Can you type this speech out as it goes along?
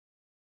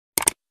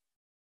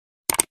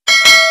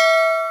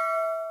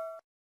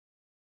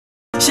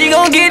She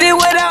gon' get it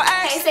without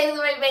Hey, Sadie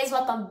Lorraine Bays,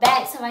 welcome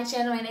back to my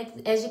channel.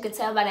 And as you can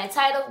tell by that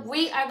title,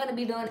 we are going to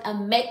be doing a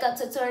makeup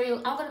tutorial.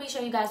 I'm going to be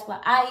showing you guys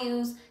what I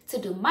use to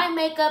do my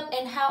makeup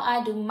and how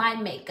I do my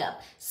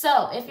makeup.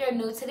 So if you're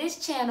new to this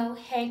channel,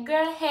 hey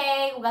girl,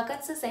 hey, welcome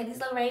to Sadie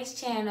Lorraine's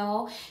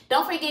channel.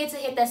 Don't forget to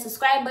hit that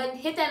subscribe button,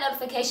 hit that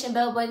notification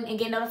bell button, and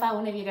get notified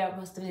whenever your girl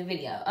posts a new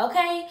video,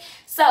 okay?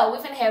 So we're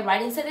finna head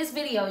right into this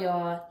video,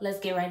 y'all. Let's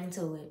get right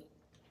into it.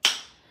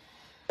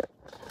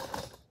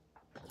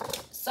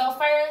 So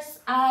first,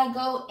 I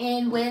go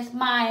in with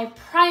my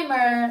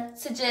primer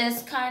to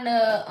just kind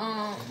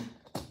of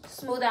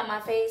smooth out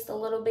my face a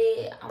little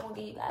bit. I'm gonna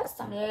give you guys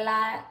some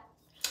light,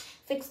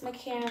 fix my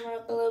camera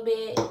up a little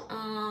bit.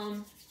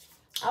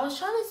 I was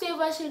trying to see if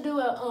I should do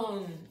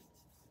a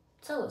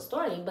tell a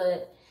story,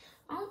 but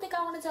I don't think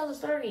I want to tell a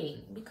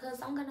story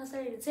because I'm gonna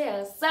story to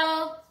tell.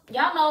 So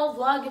y'all know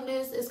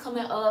Vlogmas is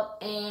coming up,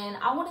 and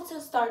I wanted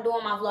to start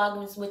doing my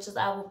Vlogmas, which is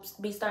I will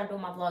be starting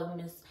doing my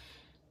Vlogmas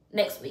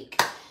next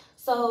week.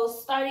 So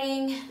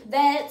starting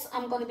that,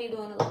 I'm going to be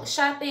doing a little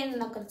shopping,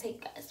 and I'm going to take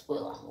you guys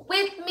along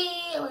with me.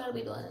 We're going to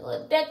be doing a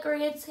little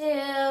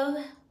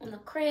decorative on the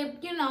crib,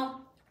 you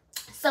know.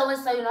 So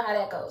you know how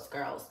that goes,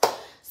 girls.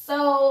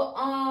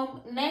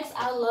 So next,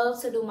 I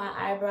love to do my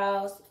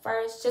eyebrows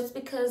first, just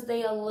because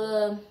they a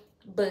little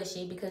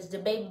bushy, because the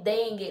baby, they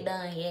ain't get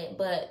done yet.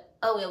 But,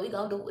 oh yeah, we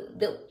going to do what we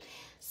do.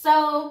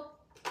 So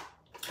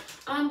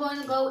I'm going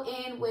to go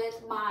in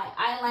with my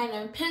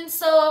eyeliner and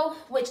pencil,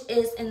 which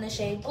is in the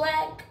shade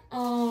black.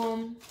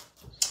 I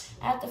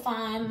have to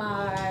find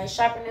my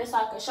sharpener so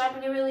I can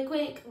sharpen it really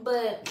quick.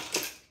 But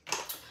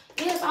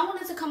yes, I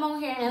wanted to come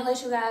on here and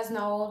let you guys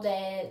know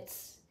that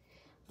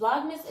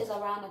Vlogmas is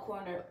around the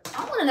corner.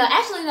 I want to know,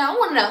 actually, no, I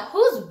want to know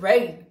who's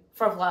ready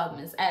for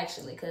Vlogmas,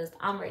 actually, because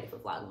I'm ready for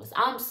Vlogmas.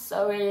 I'm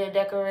so ready to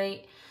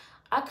decorate.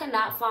 I could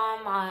not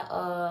find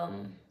my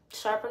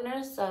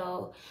sharpener,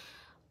 so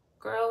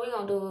girl, we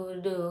gonna do what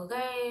we do,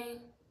 okay?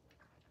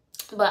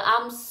 But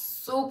I'm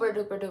super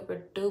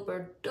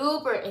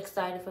duper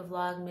excited for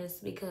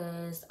Vlogmas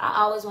because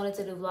I always wanted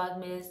to do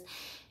Vlogmas,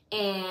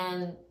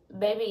 and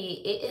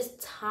baby, it is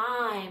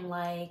time.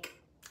 Like,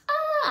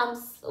 I'm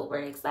super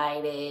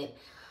excited.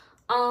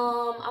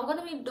 I'm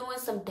gonna be doing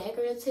some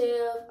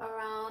decorative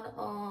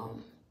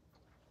around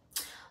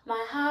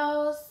my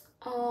house.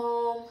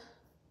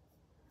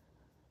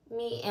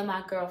 Me and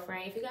my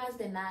girlfriend. If you guys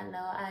did not know,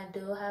 I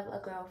do have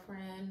a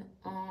girlfriend.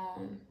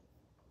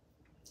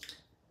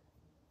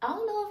 I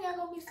don't know if y'all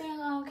gonna be seeing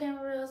her on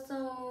camera real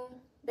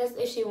soon. That's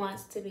if she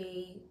wants to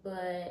be,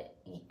 but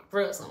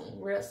real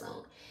soon.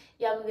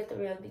 Y'all gonna get the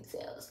real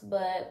details.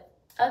 But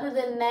other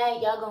than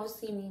that, y'all gonna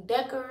see me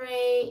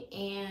decorate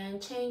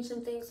and change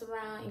some things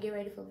around and get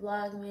ready for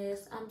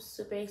Vlogmas. I'm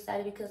super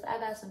excited because I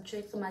got some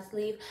tricks in my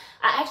sleeve.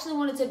 I actually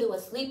wanted to do a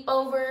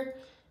sleepover,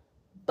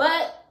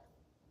 but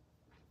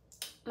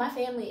my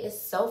family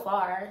is so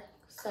far,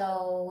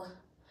 so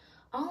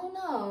I don't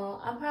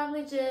know. I'm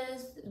probably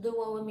just do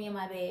one with me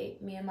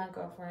and my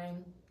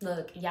girlfriend.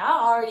 Look,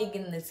 y'all already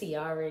getting the tea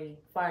already,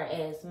 as far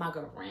as my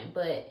girlfriend,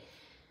 but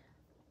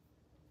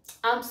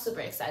I'm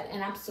super excited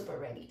and I'm super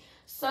ready.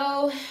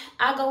 So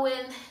I go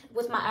in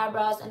with my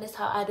eyebrows, and this is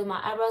how I do my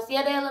eyebrows.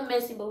 Yeah, they're a little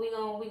messy, but we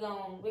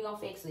gonna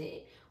fix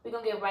it. We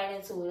gonna get right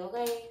into it,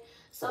 okay?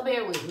 So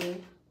bear with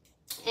me.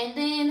 And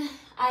then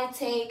I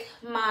take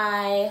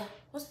my,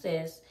 what's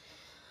this?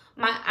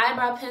 My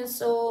eyebrow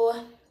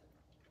pencil.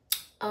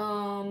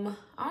 I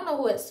don't know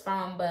who it's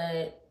from,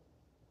 but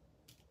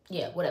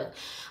yeah, whatever.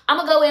 I'm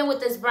gonna go in with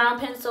this brown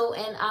pencil,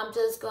 and I'm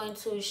just going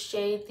to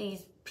shade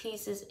these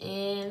pieces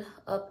in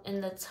up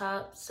in the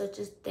top, so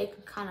just they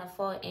can kind of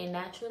fall in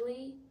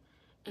naturally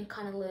and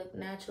kind of look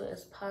natural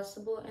as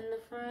possible in the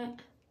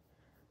front.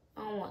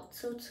 I don't want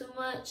too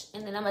much.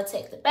 And then I'm gonna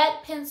take the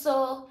back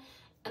pencil,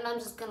 and I'm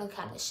just gonna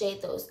kind of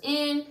shade those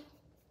in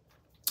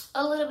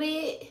a little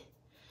bit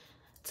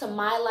to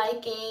my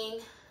liking.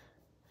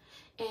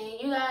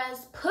 And you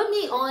guys, put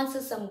me on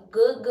to some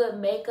good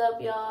makeup,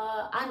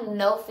 y'all. I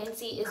know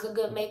Fenty is a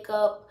good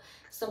makeup,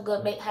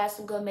 has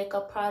some good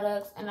makeup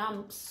products, and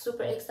I'm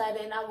super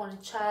excited and I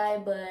want to try,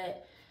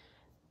 but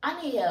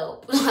I need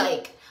help.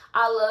 Like,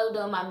 I love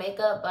doing my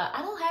makeup, but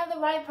I don't have the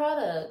right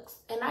products,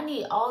 and I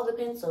need all the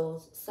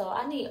pencils, so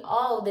I need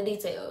all the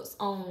details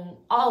on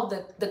all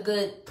the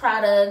good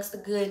products, the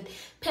good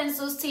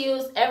pencils to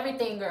use,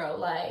 everything, girl.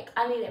 Like,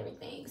 I need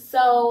everything.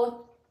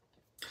 So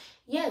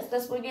yes,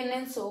 that's what we're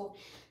getting into.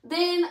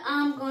 Then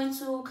I'm going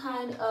to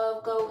kind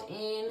of go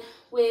in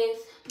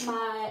with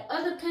my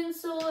other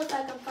pencil, if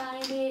I can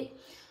find it.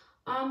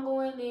 I'm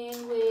going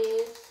in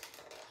with,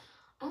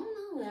 I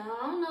don't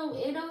know,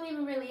 it don't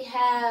even really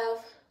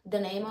have the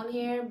name on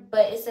here,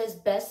 but it says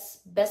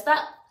Best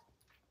Stop.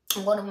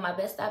 I'm going with my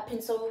Best Stop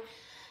pencil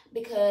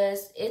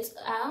because it's,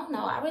 I don't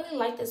know, I really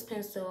like this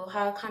pencil,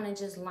 how it kind of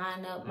just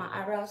line up my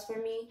eyebrows for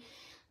me.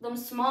 Them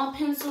small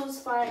pencils,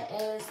 as far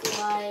as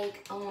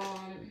like,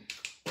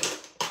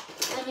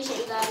 let me show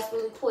you guys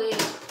really quick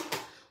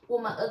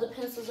what my other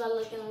pencils are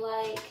looking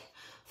like. As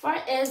far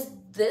as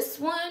this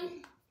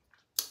one,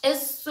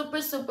 it's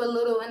super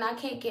little, and I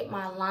can't get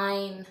my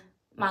lining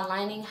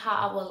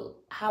how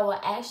I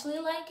actually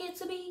like it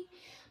to be,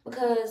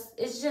 because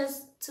it's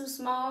just too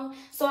small.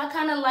 So I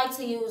kind of like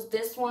to use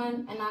this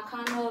one, and I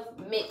kind of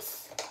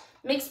mix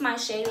my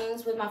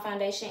shadings with my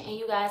foundation. And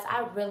you guys,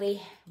 I really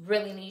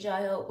need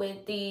y'all help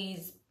with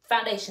these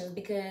foundations,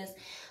 because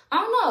I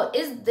don't know,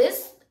 is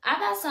this, I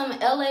got some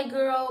LA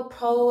Girl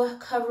Pro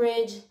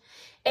Coverage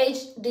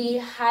HD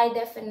High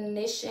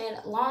Definition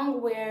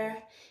Long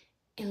Wear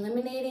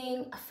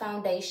Illuminating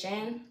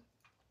Foundation.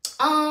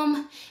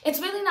 It's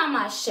really not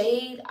my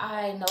shade.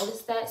 I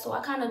noticed that, so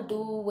I kind of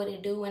do what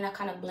it do, and I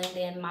kind of blend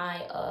in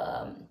my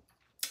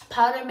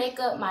powder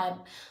makeup, my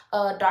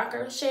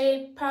darker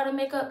shade powder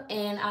makeup,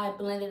 and I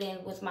blend it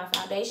in with my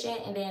foundation,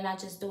 and then I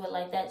just do it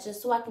like that,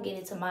 just so I can get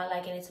into my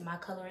liking, into my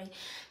coloring.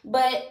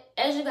 But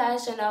as you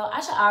guys should know,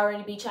 I should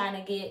already be trying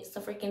to get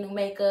some freaking new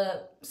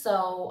makeup,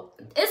 so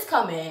it's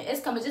coming,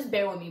 just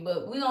bear with me.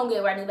 But we're gonna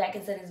get right back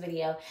into this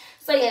video.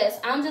 So yes,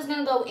 I'm just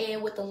gonna go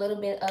in with a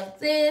little bit of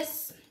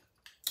this.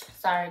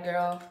 Sorry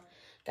girl,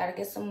 gotta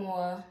get some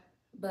more,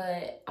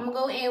 but I'm gonna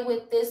go in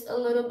with this a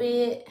little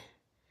bit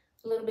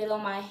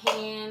on my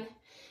hand,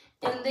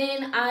 and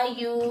then I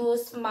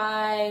use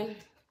my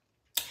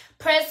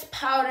pressed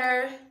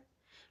powder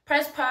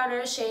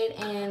shade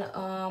in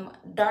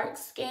Dark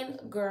Skin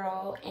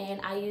Girl,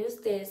 and I use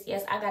this.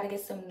 Yes, I gotta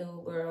get some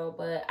new, girl,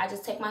 but I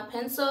just take my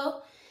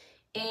pencil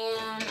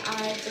and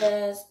I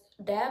just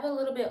dab a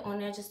little bit on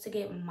there just to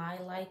get my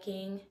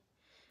liking.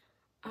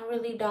 I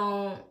really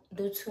don't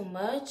do too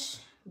much,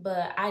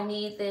 but I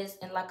need this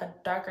in like a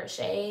darker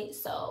shade.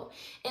 So,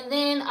 and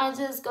then I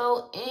just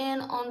go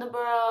in on the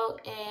brow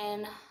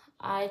and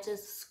I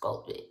just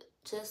sculpt it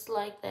just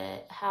like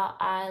that, how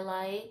I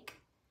like.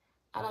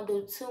 I don't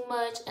do too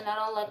much, and I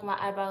don't like my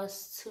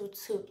eyebrows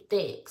too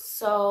thick.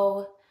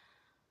 So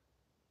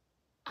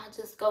I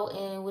just go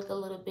in with a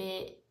little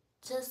bit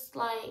just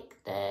like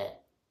that.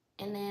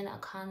 And then I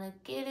kind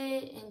of get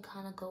it and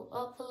kind of go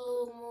up a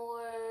little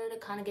more to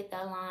kind of get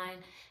that line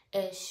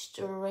as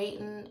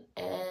straightened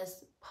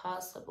as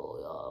possible,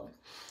 y'all.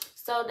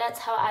 So that's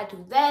how I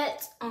do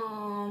that.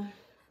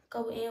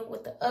 Go in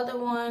with the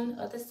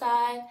other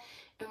side,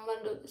 and we're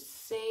gonna do the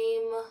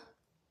same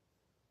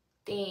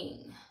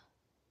thing.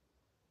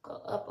 Go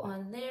up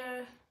on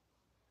there.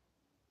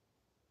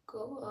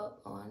 Go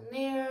up on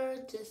there,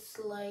 just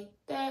like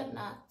that,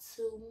 not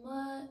too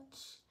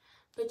much,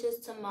 but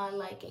just to my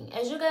liking.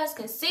 As you guys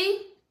can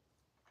see,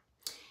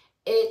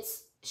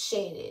 it's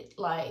shaded,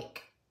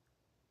 like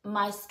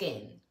my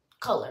skin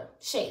color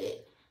shaded.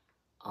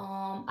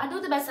 I do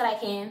the best that I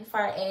can as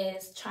far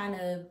as trying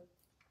to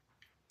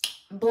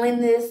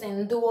blend this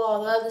and do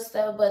all the other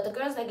stuff, but the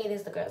girls that get it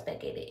is the girls that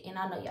get it, and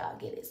I know y'all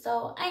get it,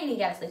 so I ain't even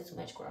gotta say too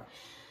much, girl.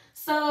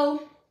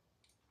 So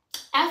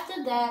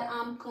after that,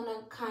 I'm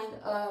gonna kind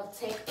of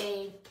take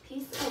a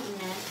piece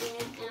of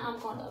napkin and I'm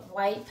gonna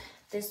wipe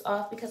this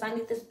off, because I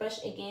need this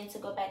brush again to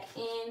go back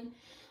in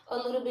a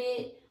little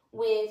bit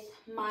with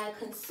my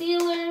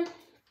concealer.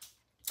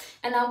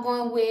 And I'm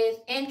going with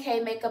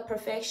NK Makeup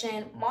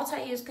Perfection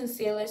Multi-Use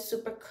Concealer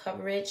Super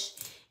Coverage.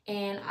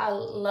 And I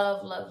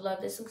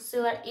love this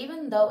concealer,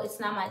 even though it's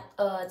not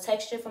my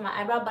texture for my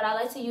eyebrow, but I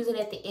like to use it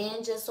at the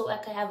end just so I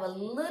can have a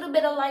little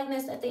bit of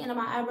lightness at the end of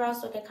my eyebrow,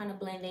 so it can kind of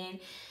blend in.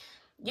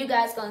 You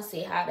guys gonna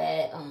see how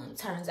that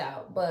turns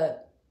out.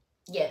 But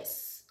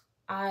yes,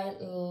 I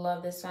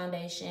love this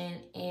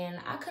foundation, and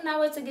I could not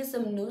wait to get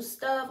some new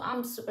stuff.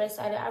 I'm super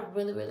excited. I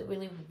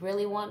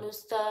really want new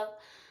stuff.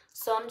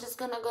 So I'm just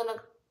gonna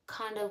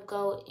kind of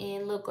go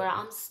in. Look, girl,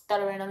 I'm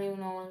stuttering. I don't even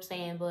know what I'm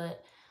saying,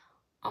 but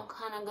I'm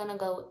kind of gonna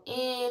go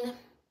in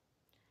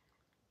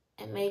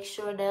and make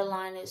sure that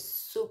line is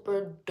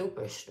super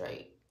duper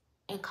straight,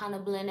 and kind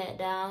of blend that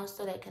down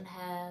so that can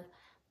have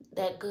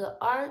that good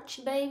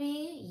arch,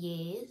 baby.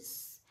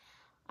 Yes,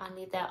 I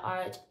need that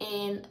arch.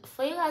 And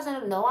for you guys that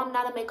don't know, I'm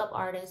not a makeup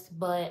artist,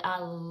 but I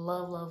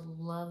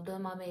love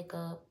doing my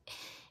makeup.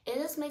 It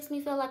just makes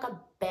me feel like a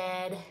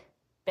bad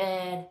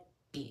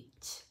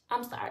bitch.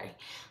 I'm sorry,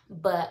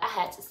 but I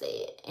had to say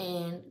it,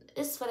 and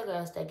it's for the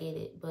girls that get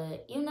it.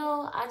 But you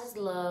know, I just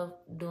love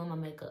doing my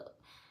makeup.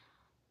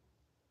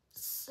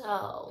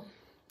 So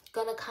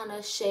gonna kind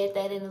of shade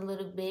that in a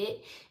little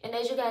bit, and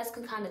as you guys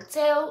can kind of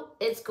tell,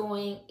 it's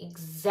going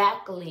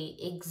exactly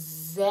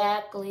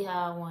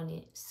how I want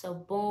it. So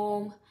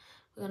boom,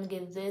 we're gonna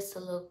give this a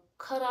little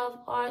cut off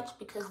arch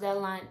because that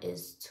line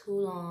is too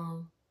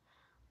long.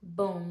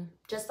 Boom,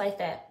 just like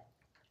that.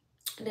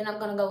 And then I'm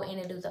gonna go in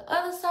and do the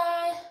other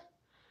side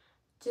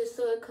just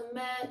so it can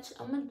match.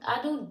 I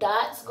do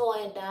dots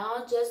going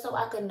down just so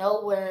I can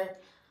know where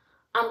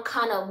I'm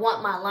kind of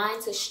want my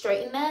line to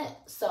straighten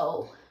at.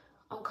 So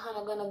I'm kind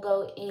of gonna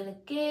go in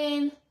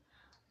again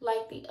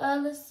like the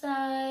other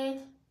side,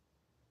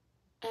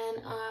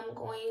 and I'm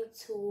going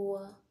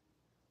to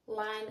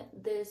line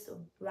this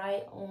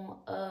right on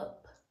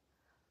up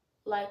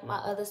like my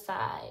other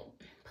side.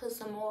 Put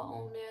some more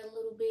on there a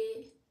little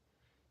bit,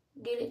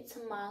 get it to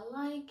my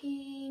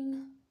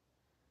liking.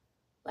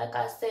 Like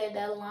I said,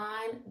 that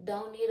line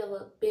don't need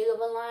a big of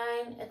a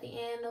line at the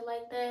end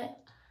like that.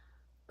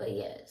 But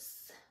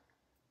yes,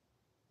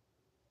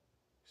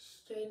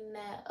 straighten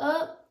that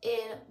up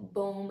and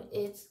boom,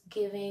 it's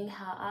giving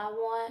how I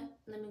want.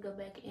 Let me go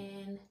back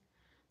in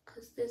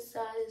because this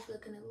side is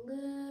looking a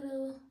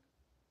little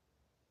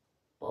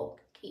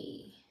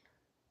bulky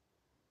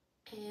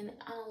and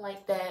I don't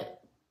like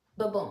that,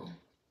 but boom,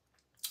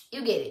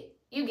 you get it,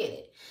 you get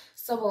it.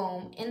 So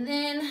boom, and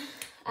then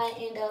I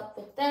end up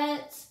with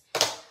that.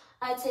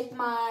 I take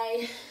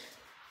my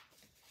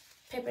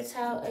paper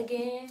towel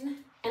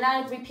again and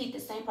I repeat the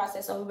same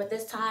process over, but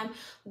this time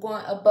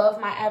going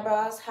above my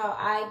eyebrows, how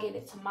I get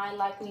it to my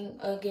liking.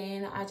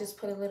 Again, I just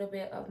put a little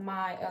bit of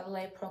my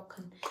LA Pro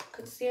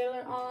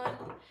concealer on,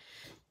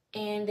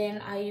 and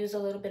then I use a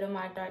little bit of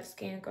my Dark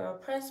Skin Girl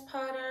press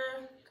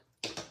powder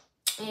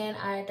and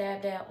I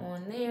dab that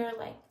on there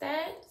like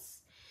that.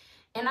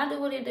 And I do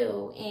what it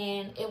do,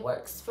 and it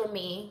works for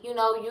me. You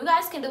know, you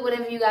guys can do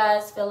whatever you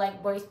guys feel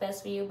like works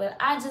best for you, but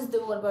I just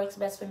do what works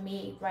best for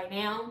me right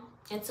now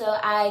until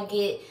I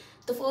get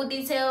the full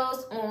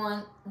details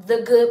on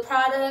the good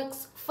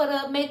products for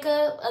the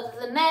makeup. Other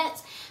than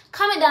that,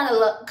 comment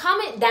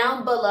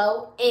down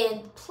below,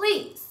 and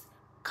please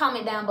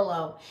comment down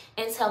below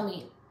and tell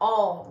me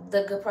all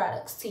the good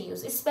products to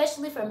use,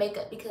 especially for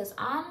makeup, because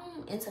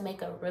I'm into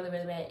makeup really,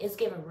 really bad. It's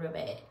getting real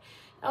bad.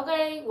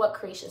 Okay, what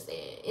Carisha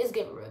said, it's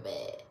getting real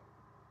bad.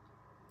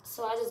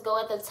 So I just go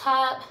at the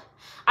top.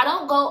 I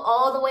don't go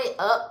all the way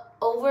up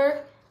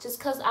over just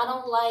because I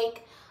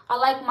like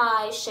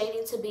my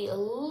shading to be a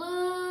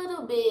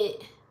little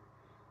bit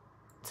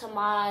to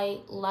my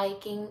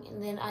liking,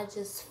 and then I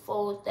just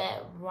fold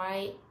that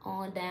right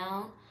on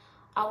down.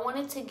 I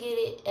wanted to get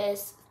it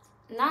as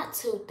not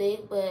too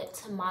thick, but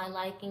to my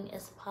liking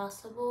as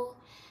possible,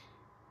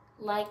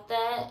 like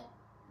that.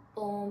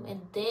 Boom, and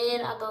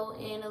then I go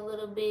in a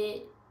little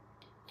bit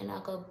and I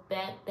go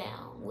back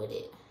down with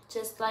it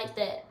just like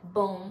that.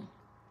 Boom,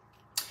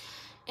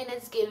 and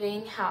it's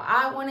giving how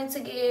I want it to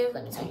give.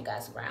 Let me turn you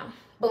guys around.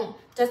 Boom,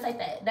 just like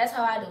that. That's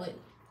how I do it.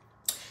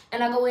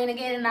 And I go in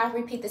again and I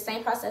repeat the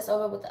same process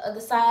over with the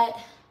other side.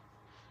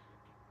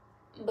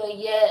 But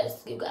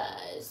yes, you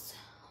guys,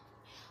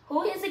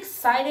 who is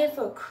excited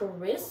for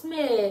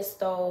Christmas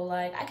though?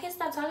 Like, I can't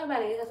stop talking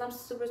about it because I'm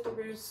super,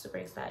 super, super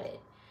excited.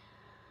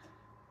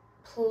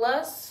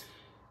 Plus,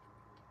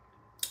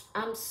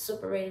 I'm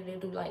super ready to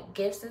do like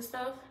gifts and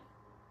stuff.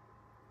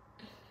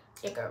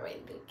 Your girl ready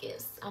to do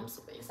gifts. I'm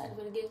super excited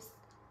for the gifts.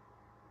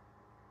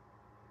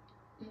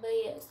 But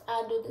yes,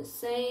 I do the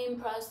same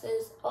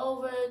process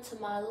over to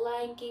my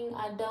liking.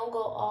 I don't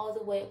go all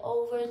the way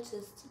over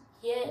just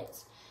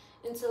yet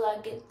until I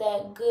get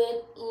that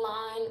good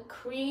line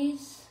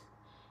crease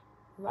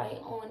right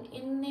on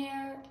in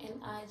there,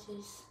 and I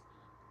just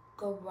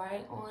go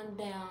right on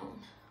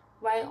down,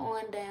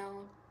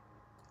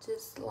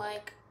 just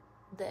like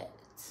that.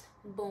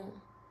 Boom,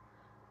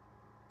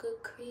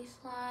 good crease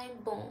line.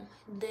 Boom,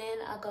 then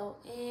I go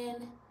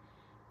in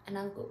and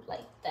I go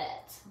like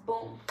that.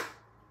 Boom.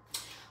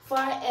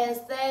 Far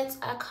as that,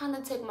 I kind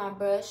of take my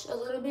brush a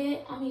little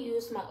bit. I'm gonna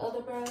use my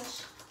other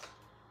brush.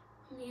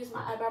 I'm gonna use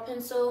my eyebrow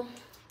pencil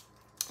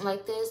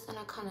like this, and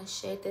I kind of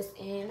shade this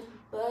in,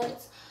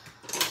 but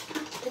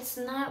it's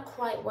not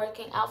quite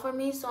working out for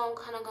me, so I'm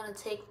kind of gonna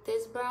take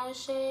this brown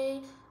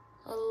shade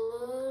a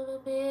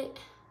little bit.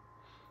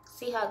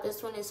 See how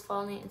this one is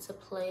falling into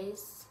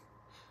place,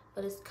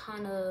 but it's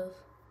kind of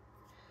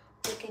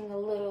looking a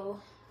little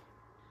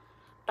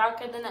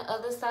darker than the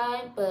other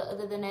side. But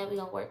other than that, we're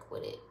gonna work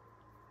with it.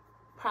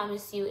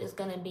 Promise you, it's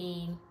gonna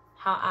be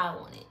how I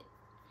want it.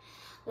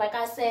 Like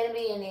I said in the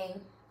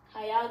beginning,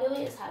 how y'all do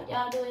it is how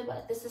y'all do it,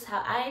 but this is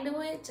how I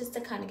do it, just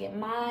to kind of get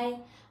my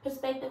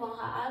perspective on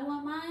how I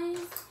want mine.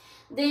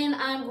 Then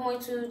I'm going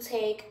to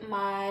take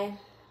my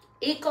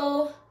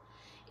Eco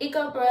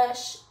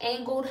brush,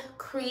 angled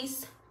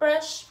crease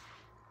brush,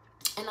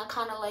 and I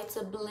kind of like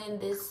to blend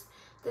this.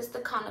 This is the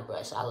kind of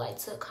brush I like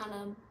to kind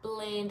of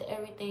blend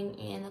everything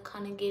in to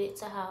kind of get it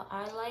to how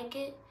I like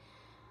it,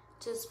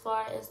 just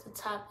far as the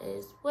top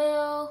as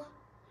well,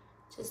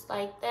 just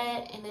like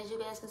that. And as you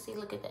guys can see,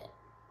 look at that,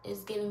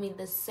 it's giving me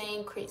the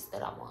same crease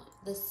that I want,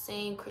 just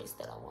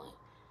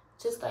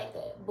like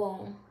that.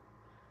 Boom,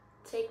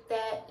 take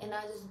that and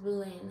I just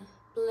blend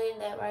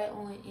that right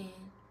on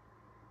in,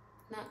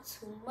 not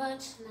too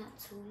much, not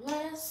too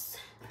less.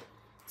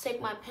 Take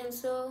my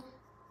pencil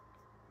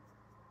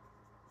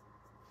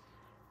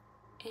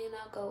and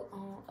I go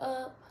on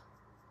up,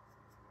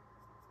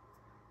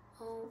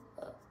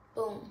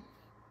 boom,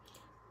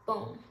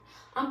 boom.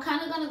 I'm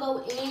kind of gonna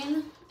go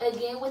in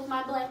again with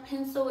my black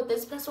pencil. With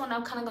this pencil, and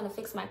I'm kind of gonna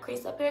fix my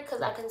crease up here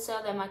because I can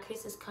tell that my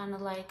crease is kind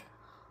of like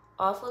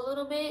off a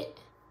little bit.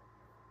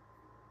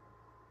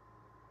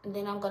 And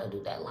then I'm gonna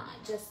do that line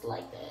just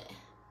like that.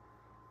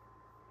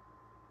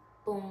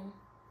 Boom,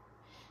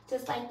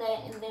 just like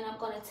that. And then I'm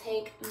gonna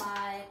take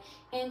my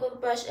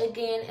angled brush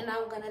again and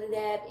I'm gonna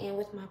dab in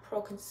with my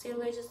Pro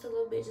concealer just a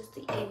little bit, just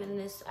to even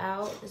this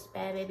out, this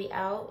bad baby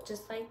out,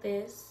 just like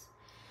this.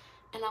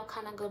 And I'm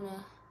kind of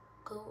gonna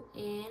go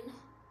in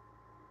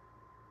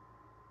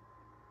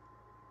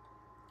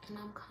And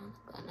I'm kind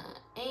of gonna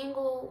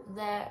angle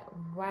that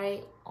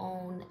right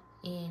on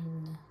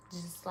in,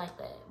 just like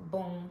that.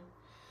 Boom.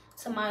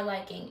 To my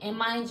liking. And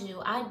mind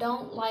you, I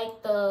don't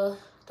like the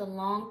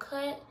long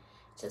cut,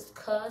 just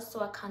cuz,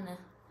 so I kind of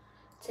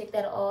take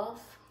that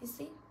off. You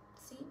see?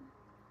 See?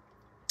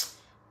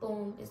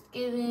 Boom. It's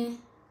giving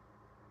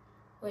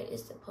what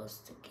it's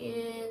supposed to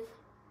give.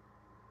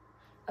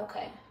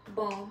 Okay.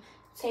 Boom.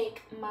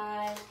 Take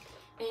my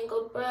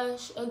angled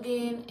brush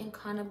again and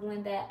kind of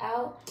blend that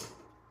out.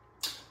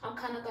 I'm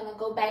kind of gonna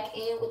go back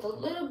in with a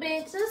little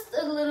bit, just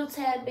a little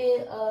tad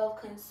bit of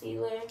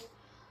concealer.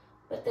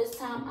 But this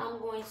time I'm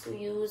going to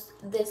use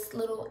this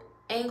little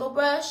angle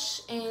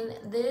brush, and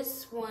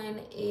this one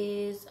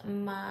is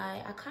my,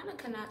 I kind of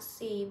cannot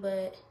see,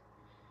 but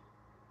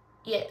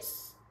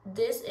yes,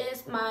 this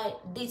is my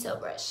detail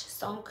brush.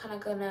 So I'm kind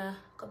of gonna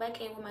go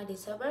back in with my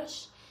detail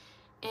brush,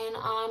 and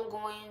I'm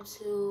going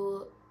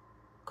to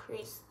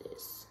crease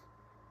this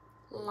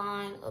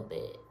line a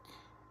bit,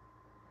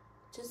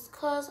 just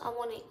cause I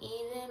want it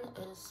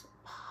even as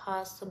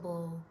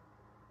possible.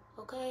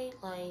 Okay,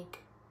 like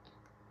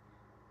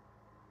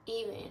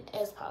even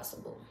as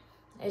possible.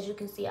 As you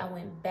can see, I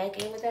went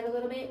back in with that a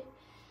little bit.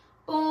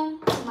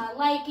 Boom, to my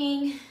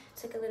liking.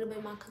 Take a little bit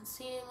of my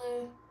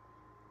concealer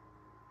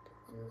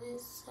on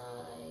this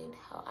side,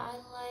 how I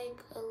like,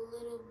 a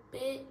little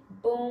bit.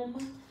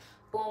 Boom,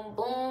 boom,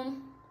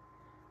 boom.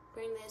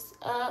 Bring this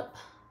up,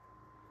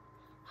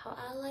 how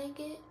I like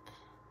it.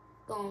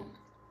 Boom.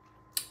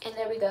 And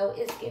there we go.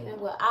 It's giving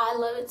what I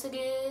love it to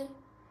give.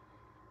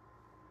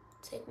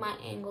 Take my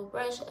angle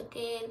brush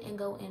again and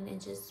go in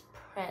and just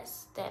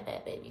press that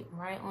bad baby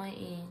right on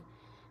in.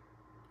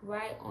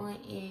 Right on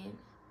in.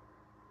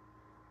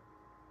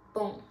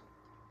 Boom.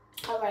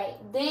 All right.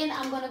 Then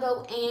I'm going to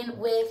go in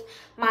with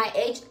my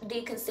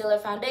HD Concealer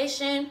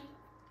Foundation.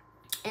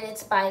 And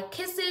it's by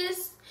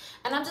Kisses.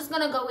 And I'm just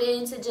going to go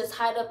in to just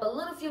hide up a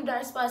little few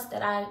dark spots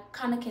that I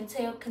kind of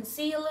can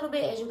see a little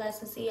bit. As you guys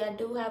can see, I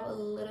do have a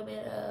little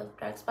bit of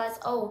dark spots.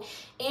 Oh,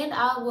 and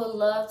I would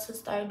love to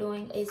start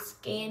doing a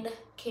skin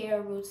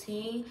care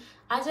routine.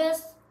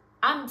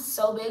 I'm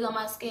so big on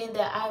my skin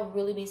that I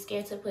really be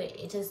scared to put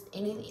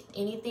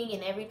anything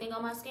and everything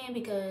on my skin,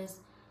 because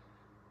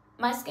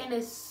my skin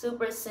is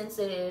super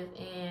sensitive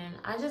and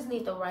I just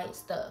need the right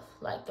stuff,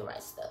 like the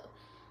right stuff.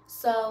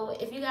 So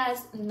if you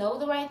guys know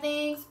the right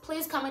things,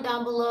 please comment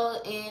down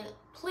below and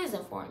please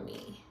inform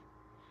me.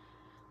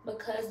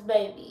 Because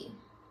baby,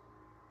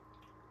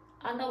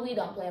 I know we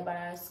don't play about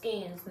our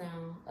skins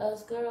now.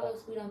 Us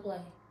girls, we don't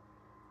play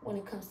when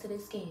it comes to the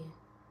skin.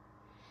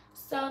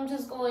 So I'm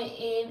just going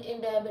in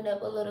and dabbing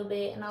up a little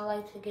bit, and I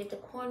like to get the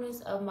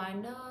corners of my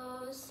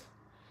nose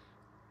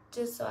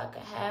just so I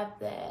can have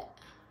that.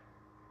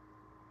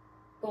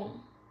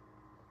 Boom.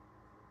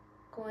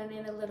 Going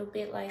in a little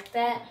bit like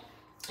that.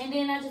 And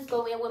then I just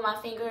go in with my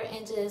finger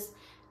and just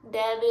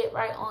dab it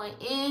right on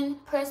in,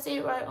 press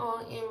it right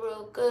on in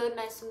real good,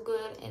 nice and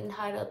good, and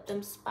hide up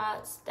them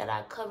spots that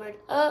I covered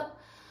up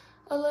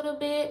a little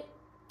bit.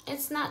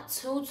 It's not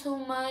too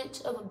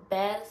much of a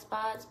bad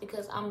spots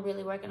because I'm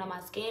really working on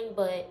my skin,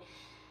 but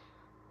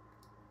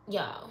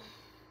y'all,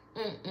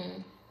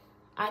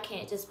 I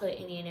can't just put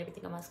any and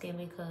everything on my skin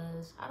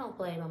because I don't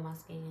play about my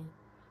skin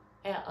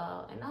at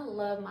all. And I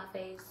love my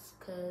face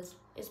because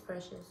it's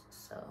precious,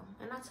 so,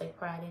 and I take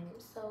pride in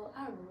it. So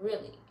I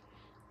really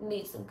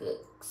need some good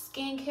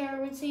skincare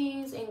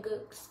routines and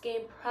good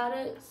skin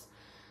products.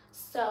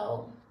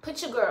 So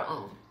put your girl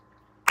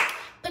on.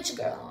 Put your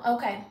girl on.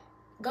 Okay,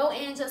 go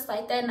in just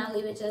like that, and I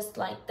leave it just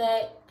like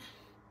that.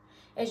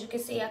 As you can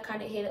see, I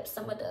kind of hit up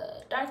some of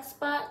the dark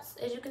spots,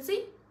 as you can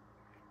see.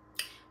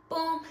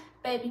 Boom,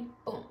 baby,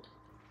 boom.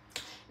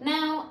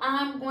 Now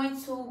I'm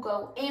going to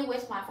go in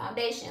with my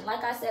foundation.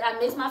 Like I said, I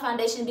mixed my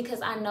foundation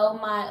because I know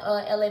my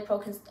LA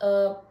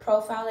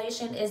Pro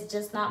foundation is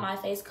just not my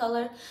face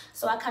color.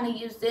 So I kind of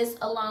use this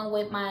along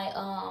with my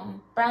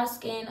brown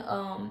skin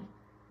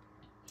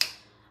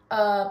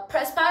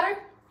press powder.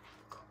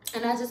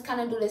 And I just kind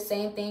of do the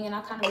same thing, and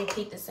I kind of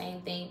repeat the same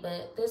thing.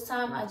 But this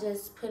time I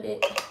just put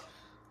it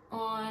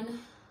on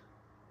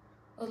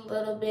a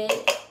little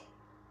bit,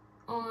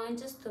 on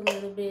just a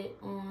little bit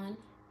on.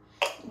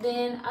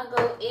 Then I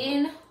go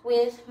in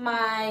with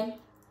my,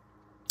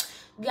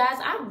 guys,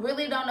 I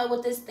really don't know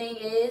what this thing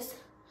is,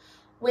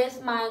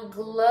 with my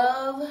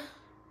Glow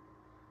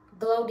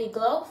De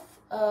Glow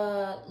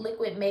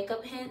liquid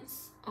makeup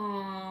hints.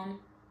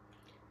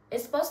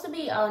 It's supposed to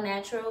be all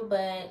natural,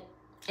 but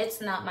it's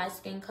not my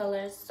skin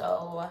color,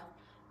 so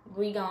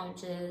we gonna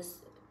just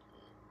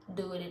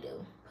do what it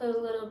do. Put a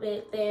little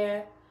bit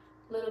there,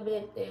 a little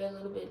bit there, a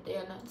little bit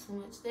there, not too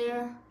much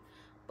there.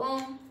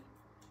 Boom.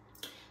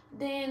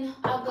 Then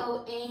I'll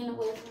go in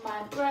with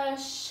my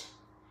brush,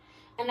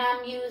 and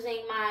I'm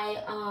using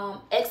my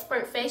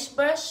Expert Face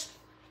Brush,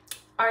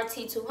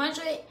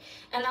 RT200,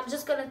 and I'm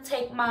just gonna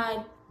take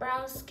my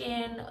brown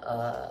skin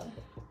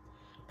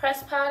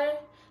press powder,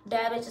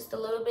 dab it just a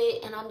little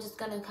bit, and I'm just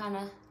gonna kind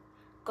of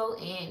go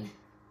in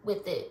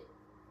with it,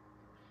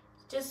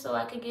 just so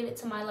I can get it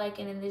to my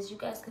liking. And as you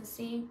guys can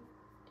see,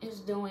 is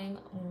doing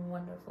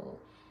wonderful,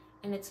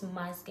 and it's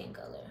my skin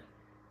color.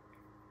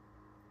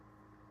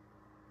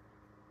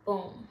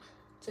 Boom,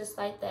 just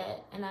like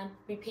that. And I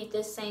repeat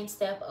this same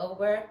step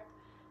over.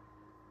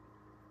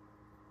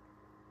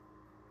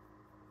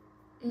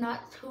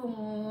 Not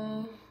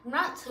too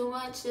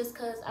much, just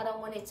because I don't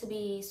want it to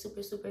be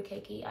super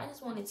cakey. I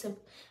just want it to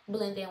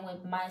blend in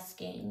with my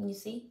skin. You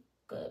see?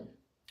 Good.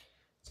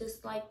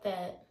 Just like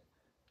that.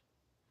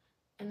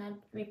 And I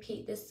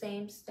repeat the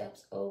same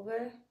steps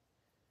over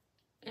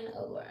and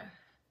over.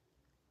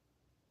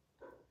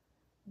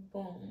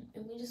 Boom.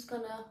 And we're just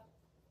gonna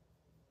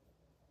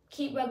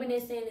keep rubbing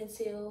this in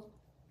until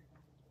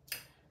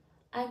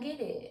I get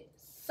it.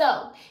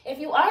 So, if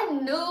you are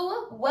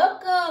new,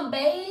 welcome,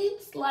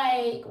 babes.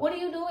 Like, what are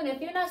you doing?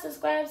 If you're not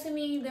subscribed to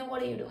me, then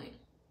what are you doing?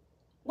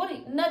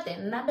 Nothing.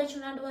 And I bet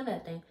you're not doing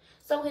nothing.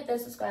 So, hit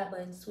that subscribe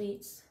button,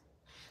 sweets.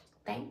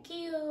 Thank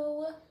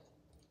you.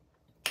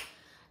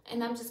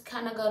 And I'm just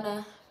kind of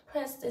gonna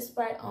press this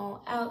right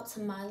on out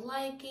to my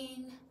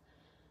liking.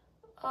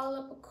 All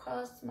up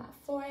across my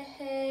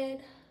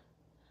forehead.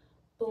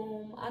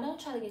 Boom. I don't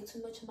try to get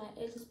too much of my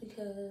edges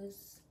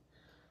because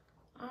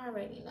I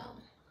already know.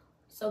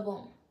 So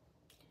boom.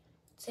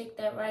 Take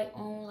that right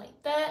on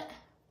like that.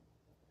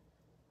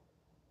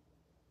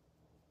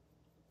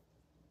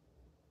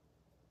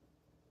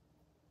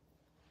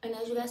 And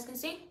as you guys can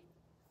see,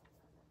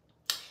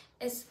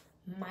 it's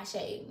my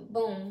shade.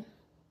 Boom.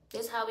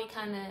 This is how we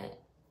kind of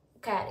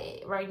got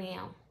it right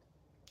now.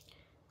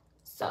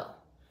 So,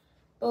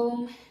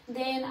 boom.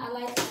 Then I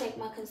like to take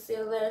my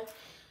concealer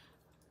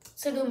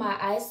to do my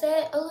eye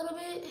set a little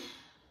bit.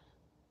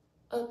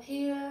 Up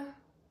here.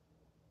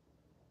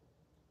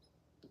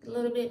 A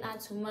little bit,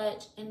 not too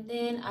much. And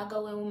then I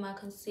go in with my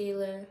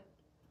concealer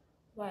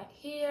right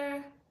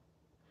here.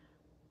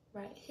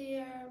 Right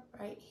here.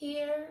 Right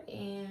here.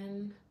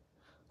 And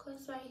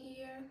goes right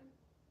here.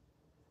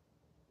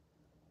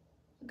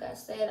 Like I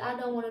said, I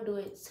don't want to do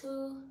it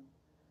too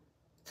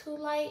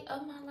light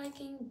of my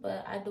liking,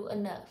 but I do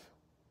enough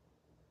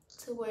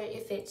to where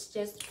if it's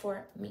just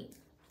for me.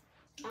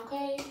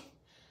 Okay,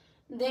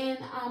 then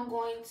I'm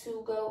going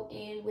to go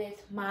in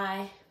with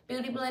my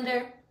beauty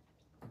blender.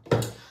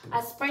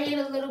 I spray it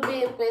a little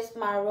bit with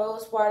my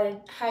Rose Water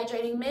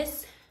Hydrating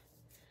Mist.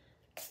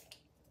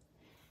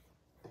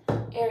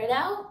 Air it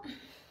out.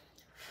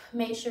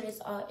 Make sure it's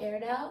all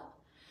aired out.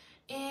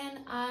 And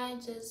I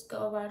just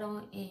go right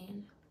on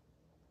in.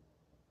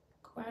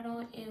 Right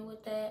on in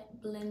with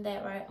that. Blend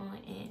that right on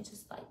in,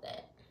 just like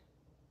that.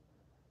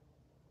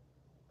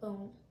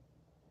 Boom.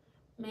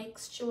 Make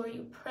sure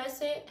you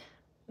press it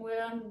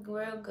real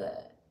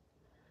good.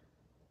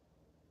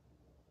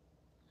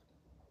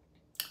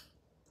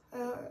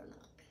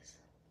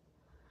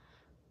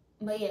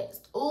 But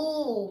yes,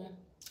 ooh,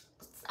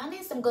 I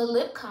need some good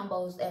lip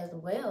combos as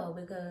well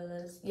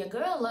because your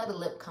girl love the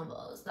lip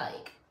combos.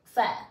 Like,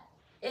 fat.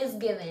 It's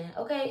giving,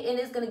 okay? And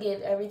it's gonna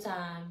give every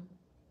time.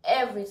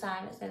 Every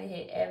time it's gonna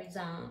hit every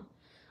time.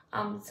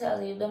 I'm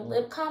telling you, them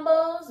lip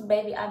combos,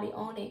 baby, I be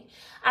on it.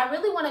 I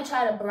really want to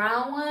try the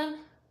brown one.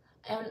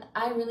 And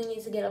I really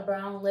need to get a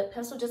brown lip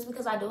pencil just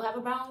because I do have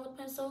a brown lip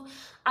pencil.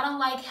 I don't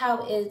like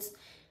how it's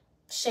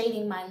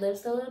shading my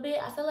lips a little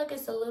bit. I feel like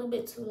it's a little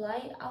bit too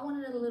light. I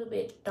wanted it a little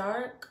bit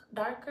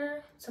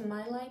darker to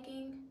my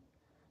liking.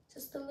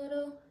 Just a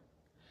little.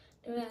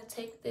 Then we're going to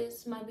take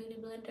this, my beauty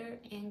blender,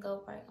 and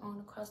go right on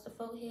across the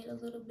forehead a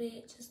little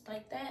bit, just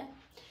like that.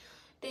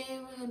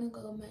 Then we're going to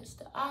go match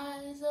the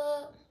eyes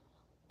up.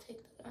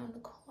 Take that around the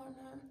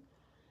corner.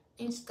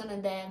 And just going to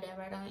dab that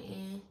right on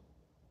in.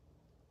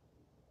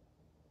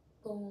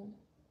 Boom.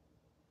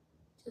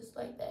 Just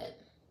like that.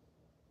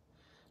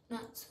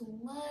 Not too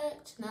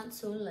much, not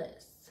too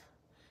less.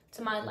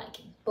 To my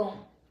liking. Boom.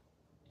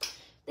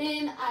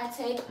 Then I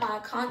take my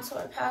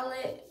contour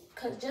palette,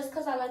 just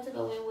because I like to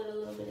go in with a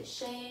little bit of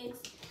shades.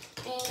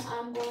 And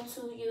I'm going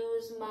to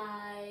use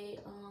my,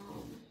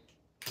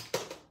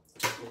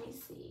 let me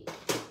see.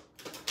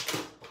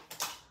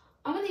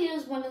 I'm going to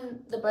use one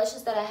of the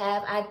brushes that I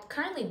have. I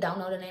currently don't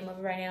know the name of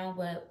it right now,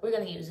 but we're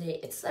going to use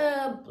it. It's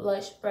a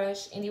blush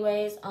brush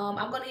anyways.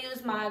 I'm going to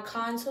use my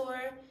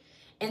contour,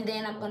 and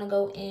then I'm going to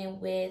go in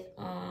with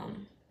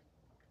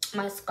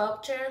my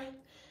Sculpture,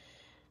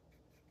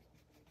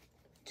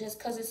 just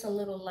because it's a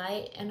little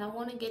light, and I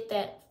want to get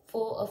that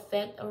full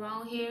effect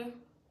around here.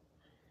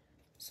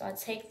 So I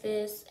take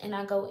this, and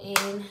I go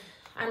in.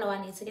 I know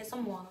I need to get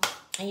some more.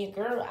 And your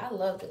girl, I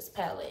love this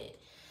palette.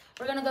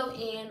 We're going to go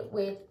in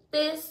with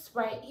this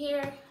right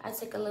here. I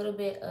take a little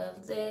bit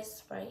of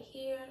this right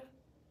here.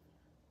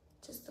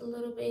 Just a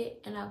little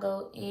bit. And I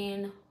go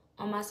in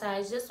on my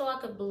sides just so I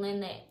could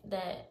blend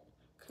that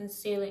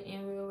concealer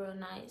in real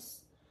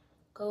nice.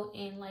 Go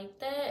in like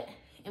that.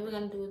 And we're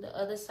going to do the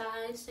other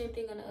side. Same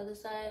thing on the other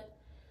side.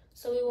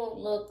 So we won't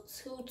look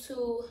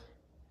too,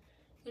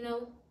 you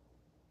know,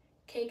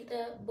 caked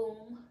up.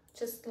 Boom.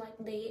 Just like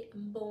that.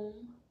 Boom.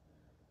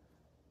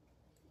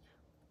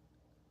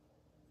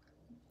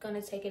 Gonna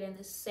take it in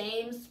the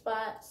same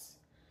spots.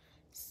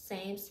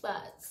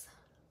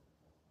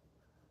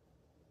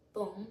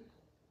 Boom.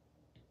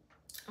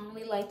 I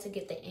only like to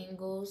get the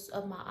angles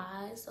of my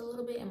eyes a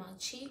little bit and my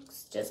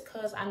cheeks, just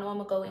because I know I'm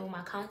going to go in with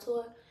my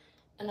contour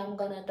and I'm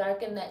going to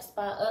darken that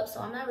spot up. So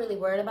I'm not really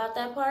worried about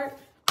that part.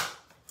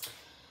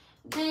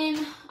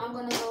 Then I'm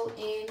going to go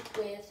in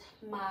with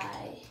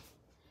my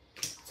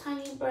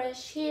tiny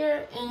brush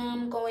here, and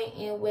I'm going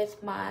in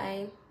with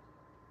my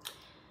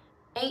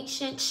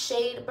Ancient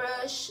Shade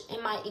brush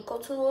and my Eco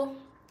Tool,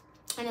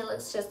 and it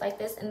looks just like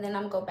this. And then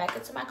I'm going to go back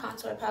into my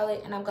contour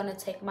palette, and I'm going to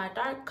take my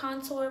dark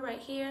contour right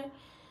here,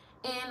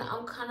 and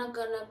I'm kind of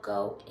going to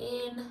go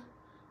in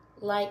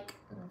like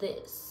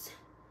this.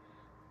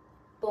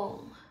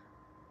 Boom.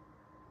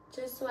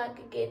 Just so I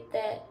could get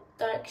that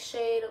dark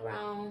shade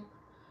around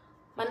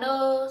my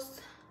nose,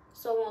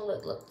 so it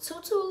won't look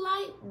too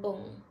light.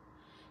 Boom.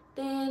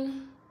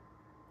 Then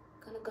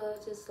gonna go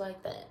just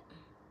like that,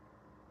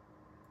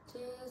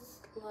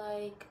 just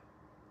like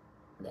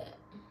that.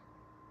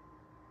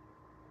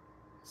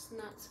 It's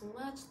not too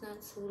much, not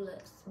too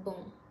less.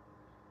 Boom,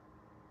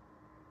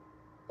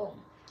 boom.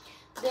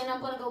 Then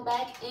I'm gonna go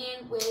back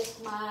in with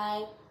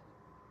my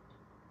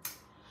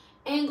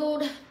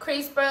angled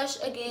crease brush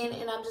again,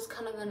 and I'm just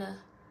kind of gonna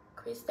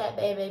crease that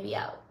baby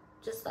out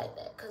just like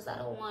that, because I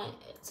don't want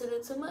it to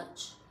do too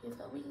much, you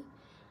feel me?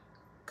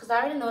 Because I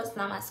already know it's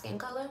not my skin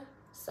color,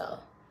 so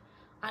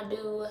I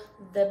do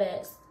the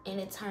best and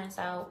it turns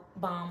out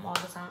bomb all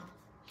the time.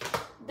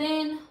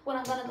 Then what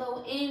I'm gonna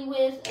go in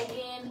with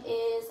again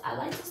is, I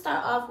like to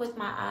start off with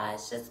my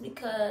eyes just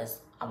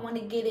because I want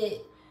to get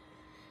it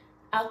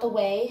out the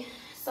way.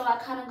 So I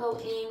kind of go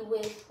in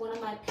with one of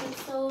my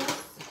pencils,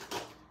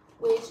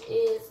 which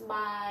is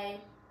my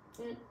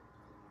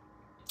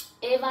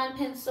Avon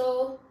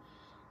pencil.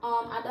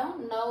 I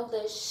don't know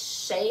the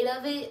shade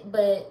of it,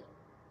 but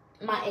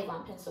my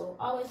Avon pencil,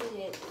 always a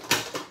hit.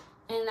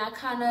 And I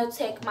kind of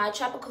take my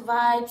Tropical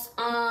Vibes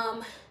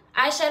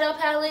eyeshadow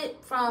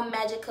palette from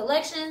Magic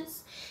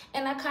Collections,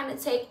 and I kind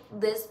of take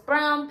this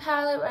brown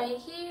palette right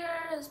here,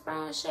 this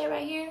brown shade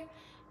right here,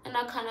 and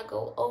I kind of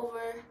go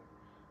over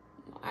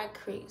my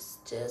crease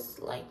just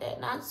like that.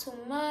 Not too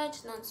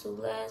much, not too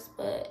less,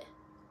 but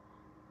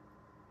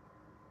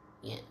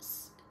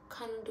yes,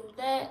 kind of do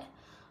that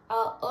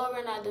all over,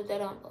 and I do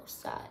that on both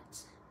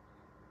sides.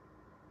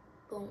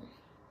 Boom.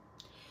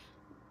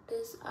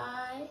 This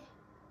eye.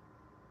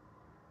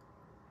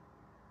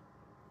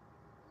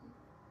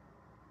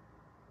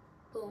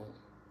 Boom.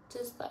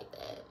 Just like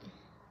that.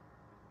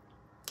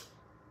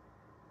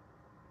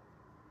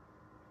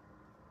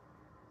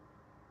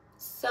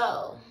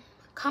 So,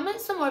 comment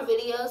some more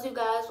videos you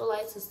guys would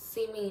like to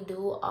see me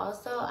do.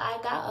 Also, I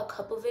got a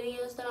couple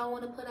videos that I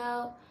want to put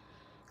out,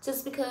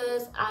 just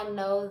because I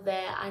know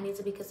that I need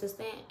to be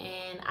consistent,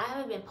 and I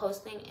haven't been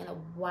posting in a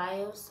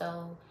while,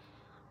 so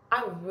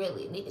I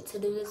really needed to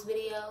do this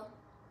video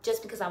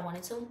just because I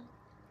wanted to.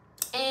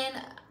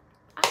 And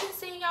I've been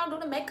seeing y'all do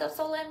the makeup,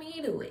 so let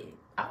me do it.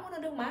 I want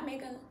to do my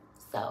makeup,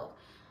 so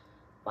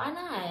why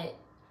not?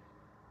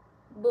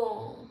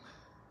 Boom.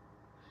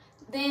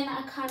 Then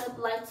I kind of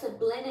like to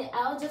blend it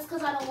out just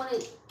because I don't want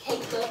it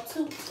caked up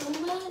too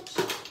much.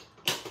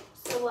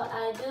 So what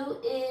I do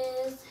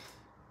is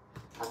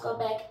I'll go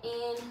back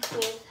in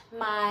with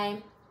my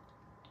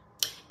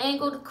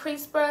angled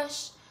crease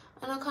brush,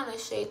 and I'll kind of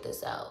shade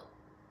this out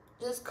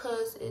just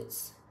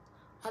because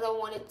I don't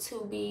want it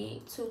to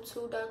be too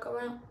dark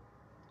around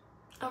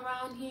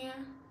here.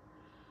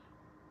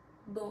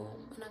 Boom.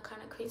 And I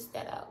kind of crease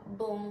that out.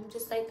 Boom.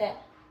 Just like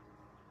that.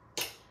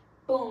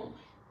 Boom.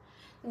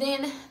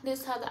 Then this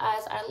is how the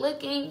eyes are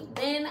looking.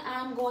 Then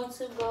I'm going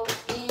to go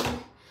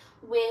in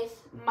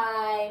with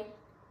my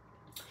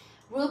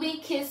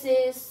Ruby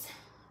Kisses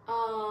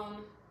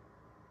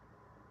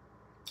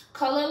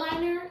color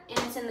liner, and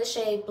it's in the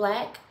shade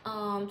black.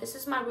 This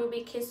is my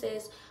Ruby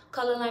Kisses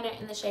color liner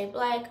in the shade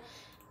black,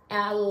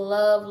 and I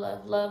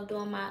love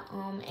doing my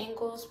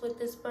angles with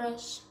this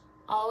brush.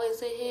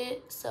 Always a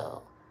hit.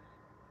 So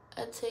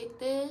I take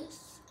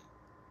this,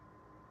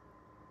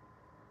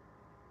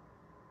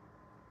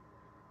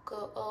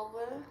 go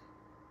over,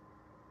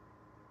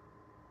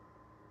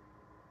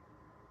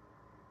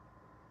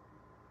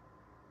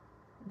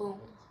 boom,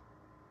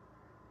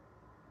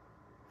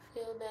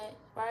 fill that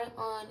right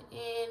on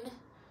in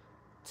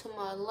to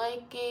my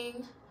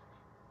liking,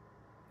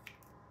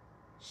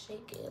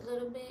 shake it a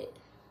little bit,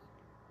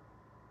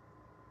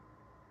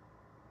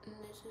 and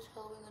this is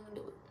how we're gonna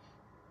do it.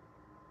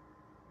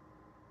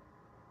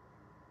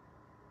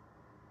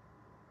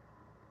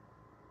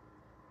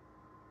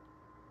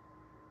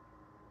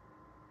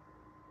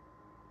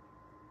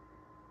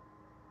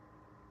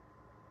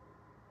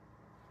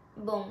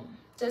 Boom.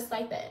 Just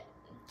like that.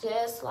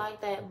 Just like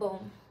that.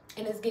 Boom.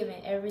 And it's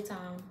given every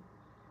time.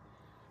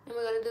 And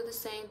we're going to do the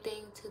same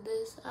thing to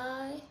this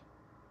eye.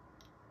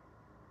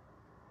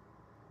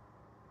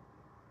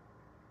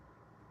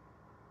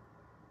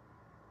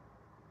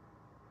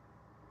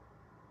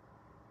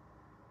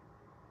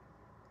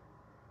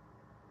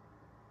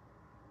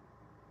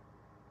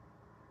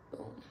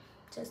 Boom.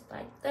 Just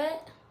like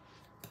that.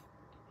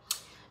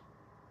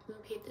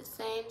 Repeat the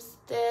same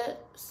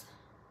steps.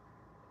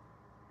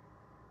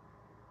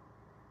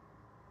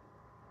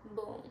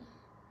 Boom.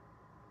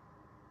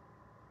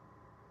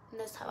 And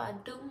that's how I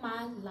do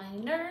my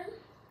liner.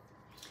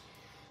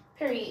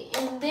 Period.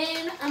 And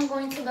then I'm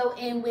going to go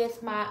in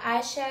with my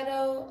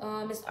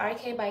eyeshadow. It's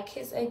RK by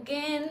Kiss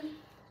again.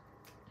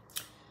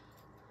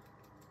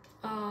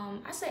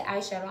 I say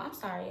eyeshadow, I'm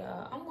sorry,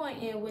 I'm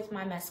going in with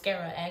my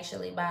mascara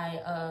actually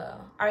by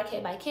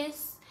RK by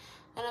Kiss.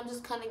 And I'm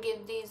just kind of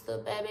give these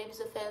little bad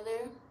babies a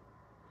feather.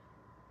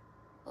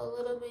 A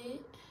little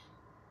bit.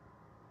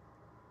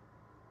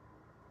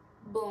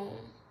 Boom.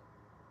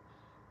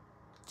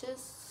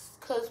 Just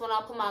because when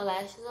I put my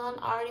lashes on,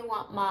 I already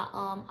want my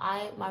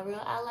my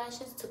real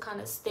eyelashes to kind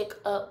of stick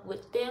up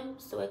with them,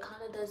 so it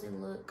kind of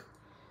doesn't look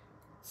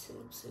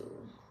too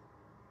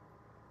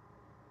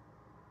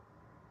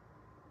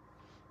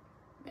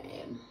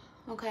bad.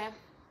 Okay,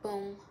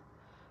 boom.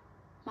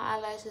 My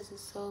eyelashes is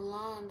so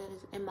long that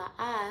it's in my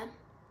eye,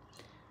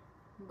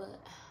 but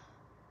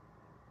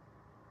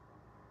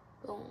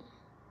boom.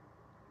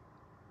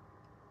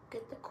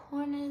 Get the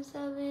corners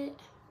of it.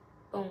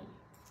 Boom.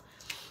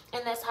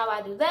 And that's how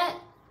I do that.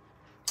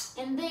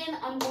 And then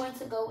I'm going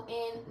to go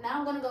in. Now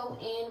I'm going to go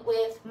in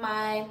with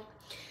my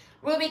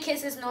Ruby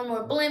Kisses No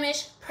More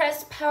Blemish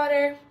pressed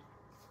powder,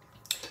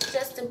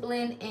 just to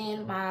blend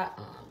in my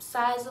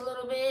sides a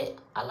little bit.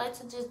 I like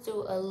to just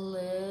do a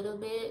little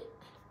bit.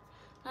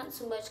 Not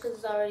too much because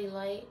it's already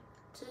light.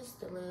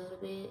 Just a little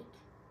bit.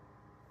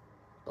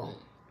 Boom.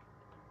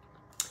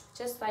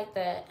 Just like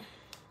that.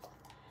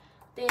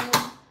 Then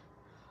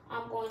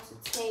I'm going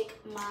to take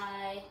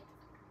my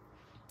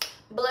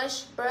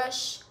blush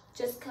brush,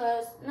 just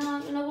cause,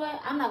 no, you know what?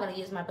 I'm not gonna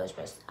use my blush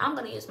brush. I'm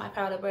gonna use my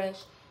powder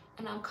brush,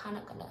 and I'm kind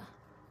of gonna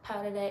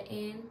powder that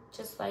in,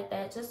 just like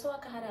that, just so I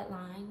can have that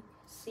line.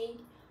 See?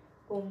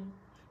 Boom.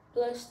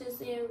 Blush this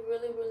in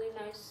really, really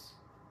nice.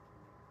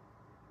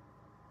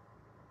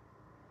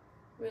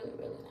 Really,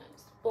 really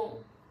nice. Boom.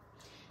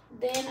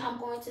 Then I'm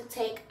going to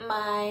take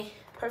my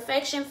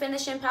Perfection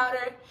finishing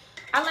powder.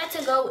 I like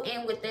to go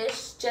in with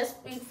this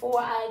just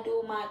before I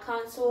do my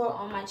contour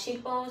on my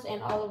cheekbones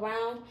and all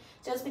around,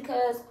 just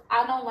because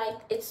I don't like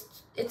it's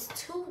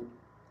too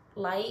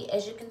light,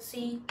 as you can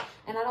see,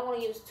 and I don't want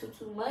to use too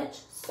much,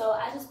 so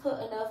I just put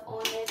enough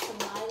on there to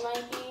my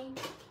liking.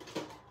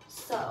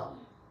 So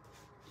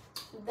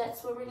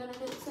that's what we're gonna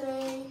do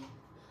today.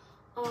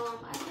 I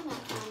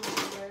cannot find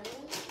my brush,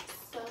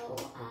 so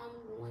I'm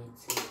going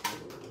to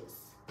use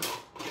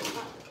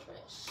my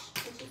brush,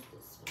 which is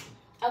this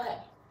one. Okay.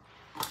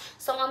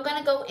 So I'm going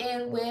to go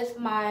in with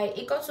my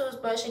Eco Tools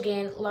brush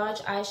again, large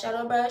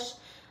eyeshadow brush.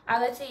 I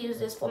like to use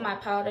this for my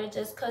powder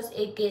just because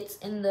it gets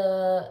in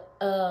the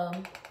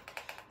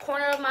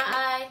corner of my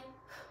eye.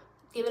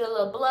 Give it a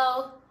little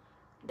blow.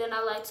 Then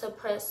I like to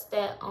press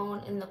that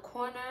on in the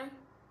corner.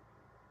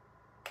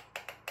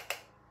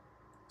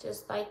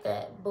 Just like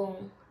that.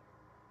 Boom.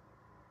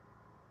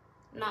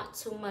 Not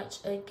too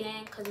much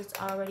again because it's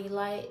already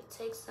light.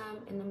 Take some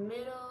in the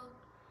middle.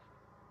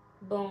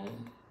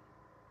 Boom.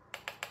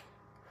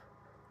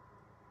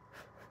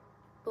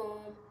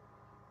 Boom.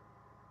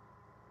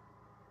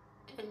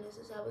 And this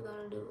is how we're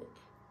gonna do it.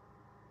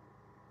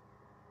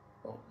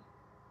 Boom.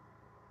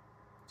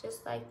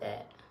 Just like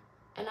that.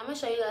 And I'm gonna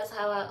show you guys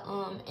how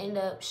I end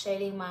up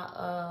shading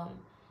my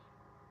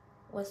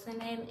what's the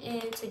name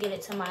in to get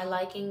it to my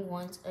liking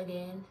once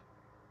again.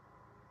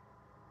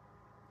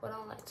 But I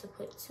don't like to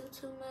put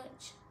too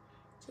much.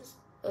 Just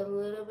a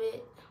little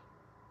bit.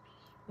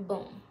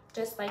 Boom.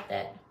 Just like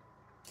that.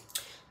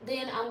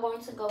 Then I'm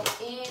going to go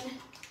in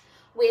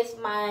with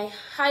my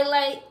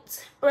highlight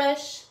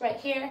brush right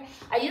here.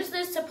 I use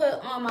this to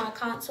put on my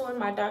contour,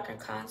 my darker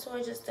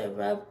contour, just to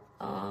rub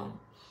on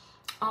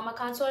my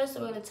contour.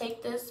 So we're gonna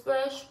take this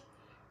brush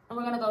and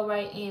we're gonna go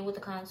right in with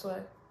the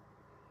contour.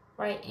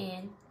 Right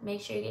in. Make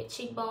sure you get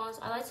cheekbones.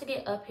 I like to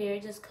get up here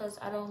just because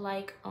I don't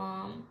like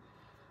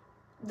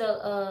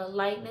the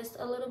lightness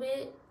a little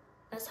bit.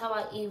 That's how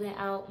I even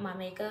out my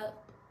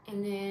makeup.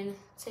 And then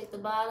take the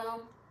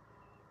bottom.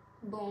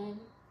 Boom.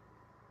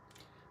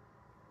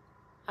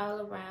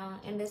 All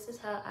around, and this is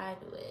how I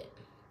do it.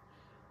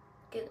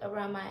 Get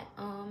around my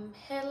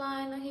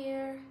headline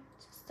here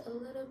just a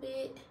little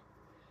bit.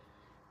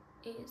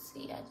 You can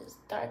see I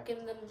just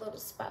darken them little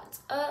spots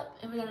up,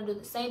 and we're gonna do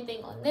the same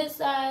thing on this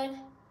side.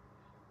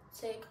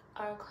 Take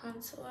our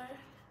contour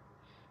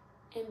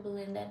and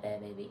blend that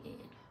bad baby in.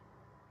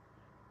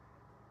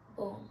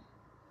 Boom.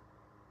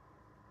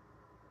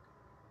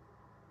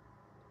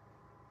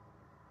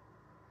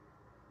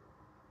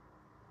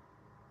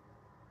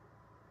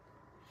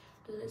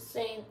 Do the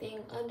same thing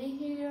under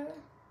here.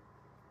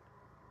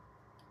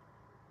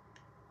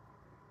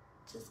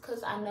 Just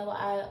because I know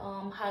I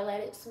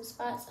highlighted some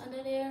spots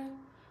under there.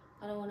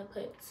 I don't want to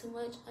put too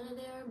much under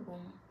there.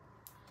 Boom.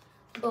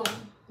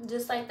 Boom.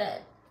 Just like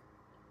that.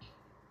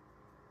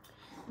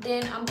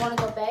 Then I'm going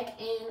to go back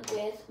in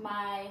with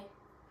my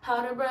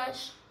powder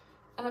brush.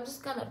 And I'm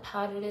just going to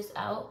powder this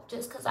out.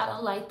 Just because I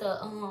don't like the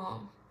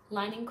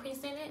lining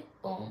crease in it.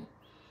 Boom.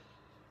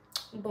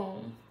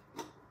 Boom.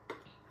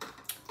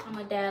 I'm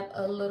going to dab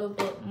a little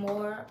bit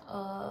more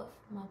of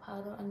my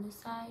powder on this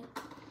side.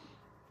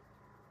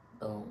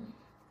 Boom.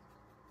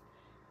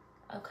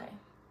 Okay.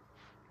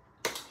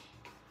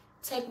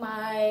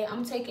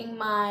 I'm taking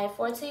my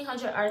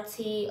 1400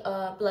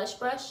 RT blush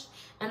brush,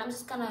 and I'm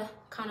just gonna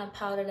kind of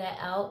powder that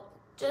out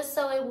just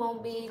so it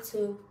won't be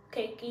too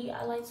cakey.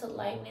 I like to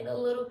lighten it a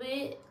little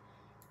bit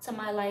to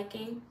my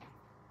liking.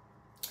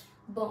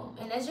 Boom.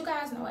 And as you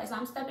guys know, as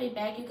I'm stepping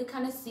back, you can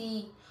kind of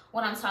see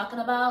what I'm talking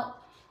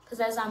about, because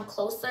as I'm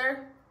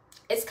closer,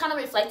 it's kind of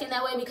reflecting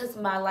that way because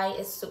my light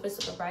is super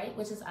bright,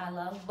 which is I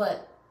love.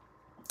 But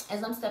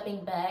as I'm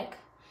stepping back,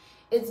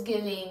 it's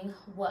giving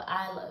what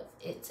I love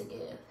it to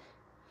give.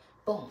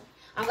 Boom.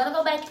 I'm gonna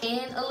go back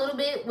in a little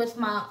bit with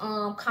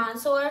my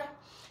contour,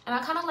 and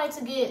I kind of like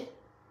to get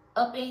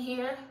up in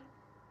here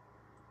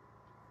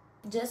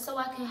just so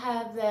I can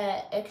have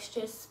that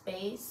extra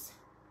space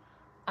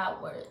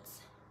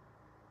outwards.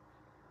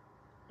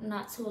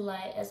 Not too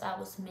light, as I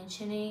was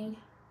mentioning,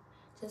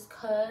 just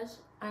cause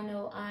I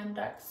know I'm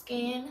dark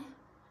skinned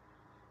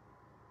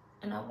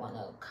and I want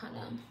to kind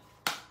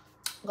of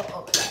go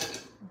over that.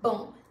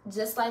 Boom.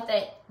 Just like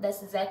that.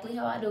 That's exactly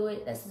how I do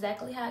it. That's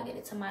exactly how I get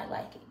it to my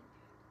liking.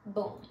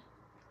 Boom.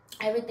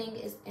 Everything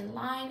is in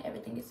line.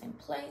 Everything is in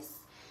place.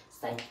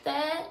 It's like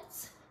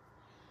that.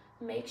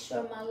 Make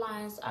sure my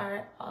lines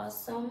are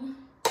awesome.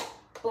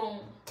 Boom.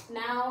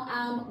 Now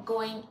I'm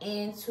going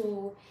in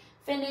to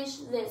finish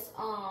this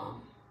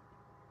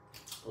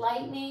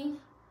lightning.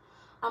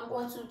 I'm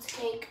going to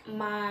take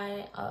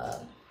my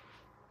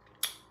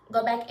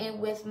go back in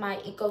with my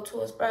Eco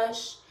Tools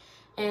brush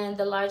and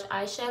the large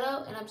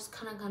eyeshadow, and I'm just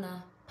kind of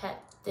gonna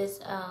pat this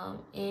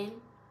in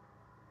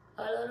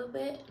a little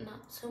bit,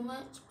 not too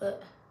much,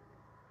 but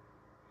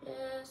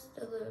just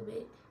a little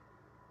bit,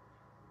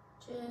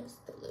 just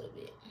a little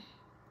bit,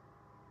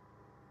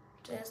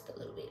 just a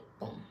little bit.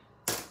 Boom.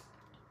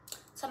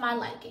 To my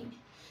liking.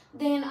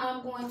 Then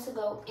I'm going to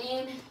go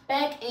in,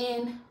 back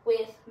in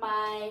with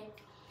my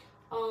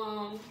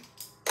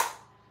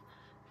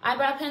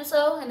eyebrow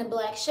pencil in the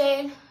black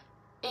shade,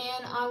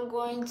 and I'm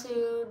going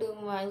to do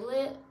my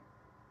lip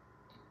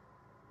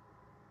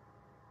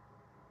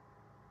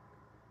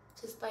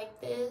just like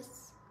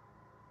this.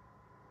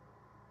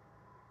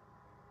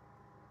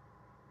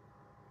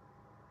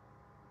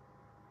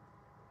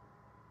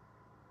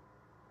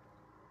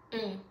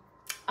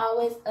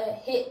 Always a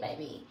hit,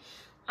 baby.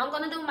 I'm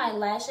gonna do my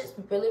lashes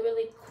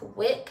really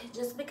quick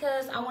just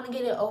because I want to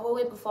get it over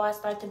with before I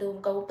start to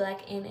go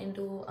back in and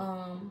do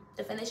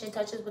the finishing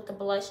touches with the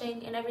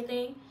blushing and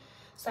everything.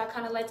 So I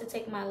kind of like to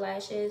take my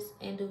lashes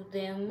and do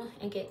them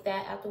and get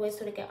that out the way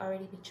so they can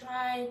already be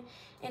dry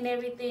and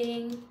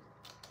everything.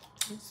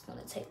 I'm just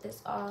gonna take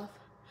this off.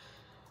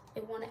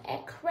 They want to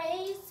act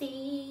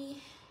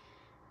crazy.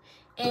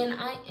 And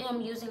I am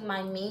using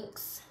my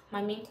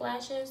mink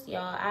lashes,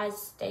 y'all. I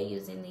stay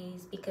using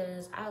these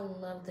because I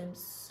love them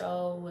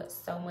so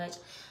much.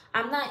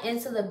 I'm not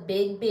into the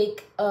big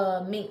mink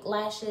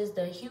lashes,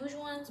 the huge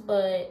ones,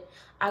 but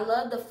I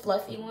love the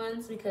fluffy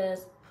ones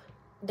because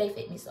they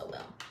fit me so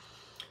well,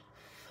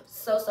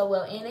 so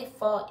well, and they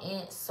fall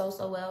in so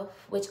well,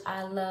 which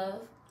I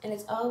love, and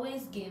it's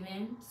always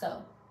given.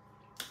 So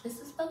this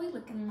is what we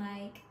looking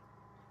like.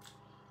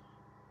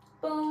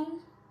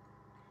 Boom.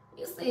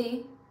 You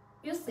see,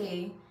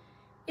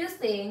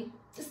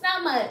 it's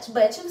not much,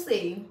 but you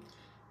see,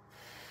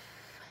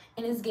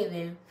 and it's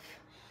given.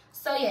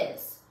 So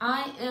yes,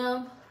 I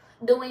am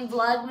doing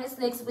Vlogmas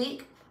next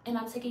week, and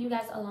I'm taking you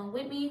guys along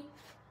with me.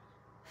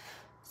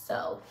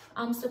 So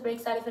I'm super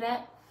excited for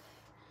that.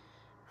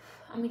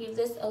 I'm gonna give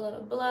this a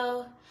little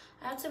blow.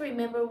 I have to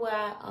remember where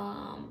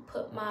I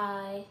put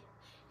my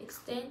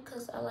extend,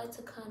 because I like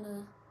to kind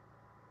of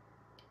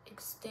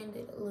extend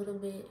it a little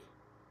bit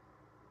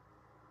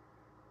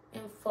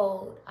and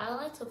fold. I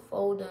like to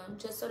fold them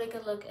just so they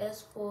can look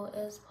as full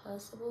as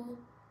possible.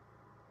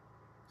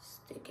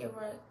 Stick it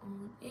right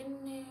on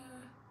in there.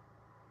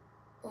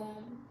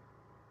 Boom.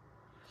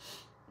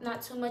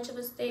 Not too much of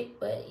a stick,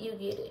 but you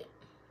get it.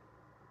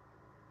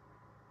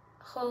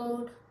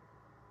 Hold.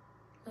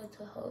 I like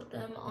to hold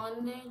them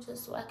on there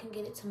just so I can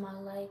get it to my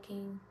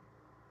liking.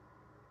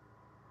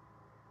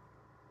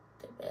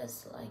 The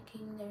best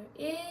liking there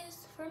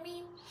is for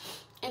me.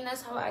 And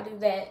that's how I do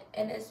that.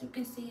 And as you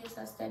can see, as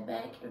I step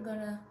back, you're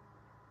gonna,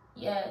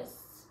 yes,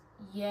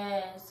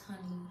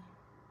 honey,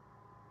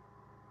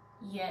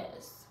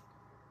 yes.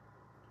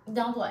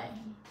 Don't play.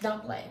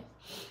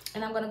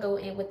 And I'm gonna go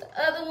in with the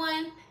other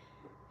one, and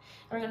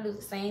we're gonna do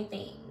the same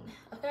thing,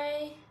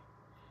 okay?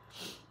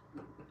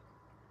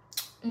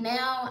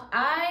 Now,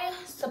 I'm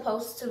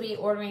supposed to be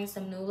ordering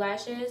some new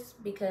lashes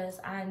because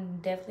I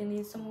definitely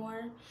need some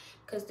more,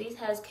 because these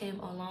has came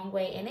a long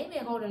way, and they've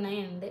been holding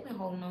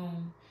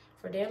on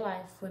for their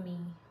life for me,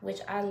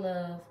 which I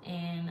love,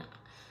 and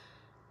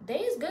they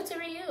is good to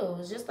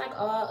reuse, just like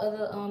all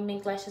other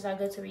mink lashes are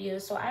good to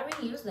reuse. So I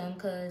reuse them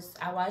because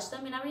I wash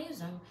them and I reuse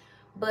them.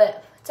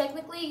 But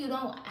technically, you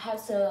don't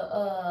have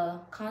to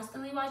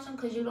constantly wash them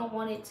because you don't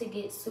want it to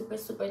get super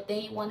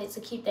thin. You want it to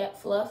keep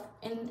that fluff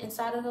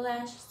inside of the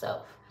lash.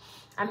 So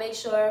I make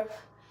sure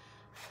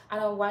I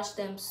don't wash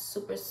them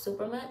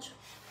super much,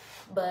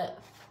 but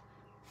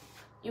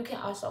you can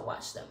also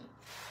wash them.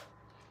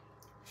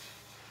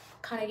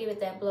 Kind of give it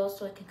that blow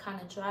so it can kind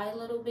of dry a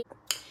little bit.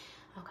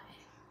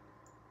 Okay,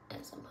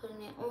 as I'm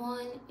putting it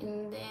on,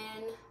 and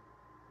then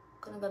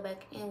I'm gonna go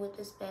back in with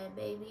this bad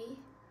baby,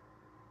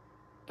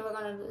 and we're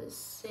gonna do the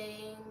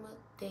same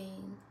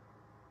thing.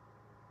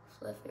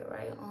 Fluff it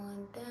right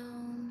on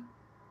down.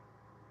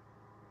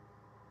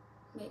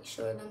 Make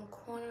sure them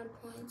corner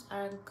points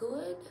are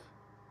good.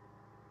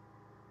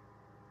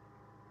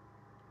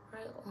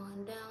 Right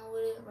on down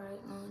with it, right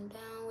on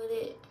down with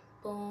it.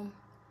 Boom.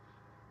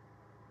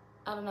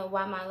 I don't know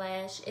why my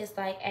lash is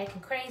like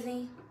acting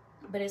crazy,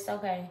 but it's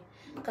okay.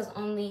 Because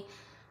only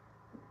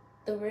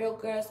the real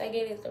girls that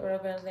get it, the real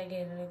girls that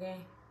get it, okay?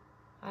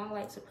 I don't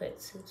like to put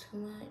too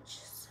much,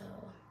 so.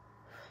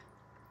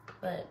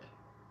 But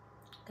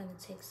I'm gonna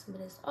take some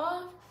of this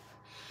off.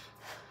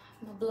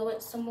 I'm gonna blow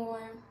it some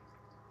more.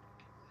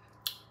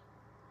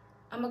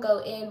 I'm gonna go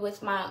in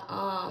with my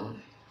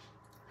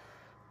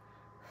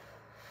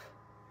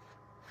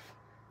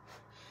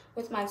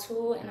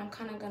tool, and I'm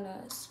kind of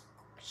gonna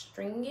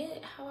string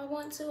it how I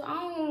want to. I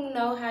don't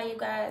know how you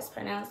guys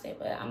pronounce it,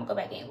 but I'm gonna go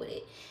back in with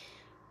it.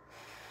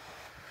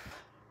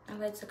 I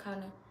like to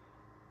kind of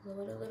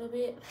blow it a little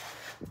bit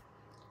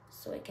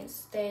so it can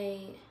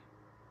stay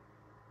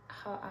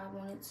how I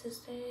want it to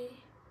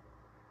stay.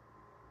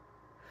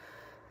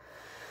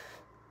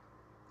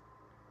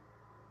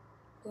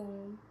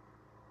 Boom.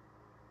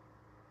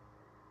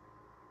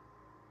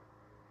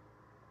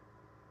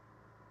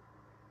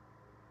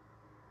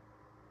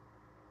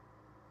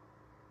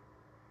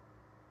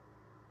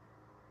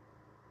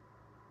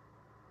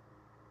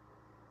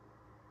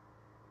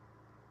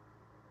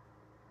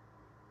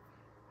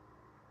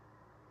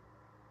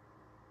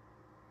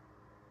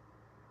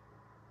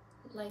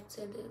 Like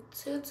to do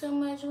too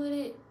much with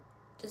it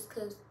just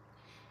because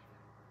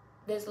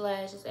this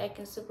lash is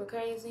acting super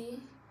crazy,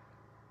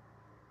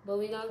 but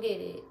we're gonna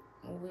get it.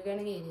 We're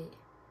gonna get it.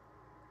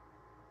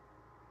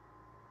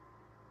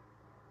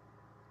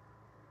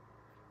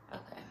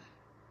 Okay.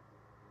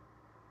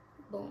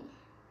 Boom.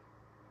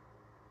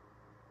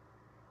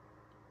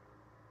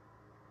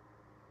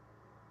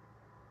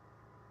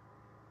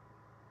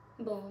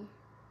 Boom.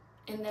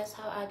 And that's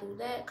how I do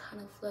that.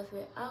 Kind of fluff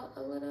it out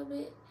a little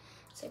bit.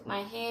 Take my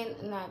hand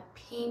and I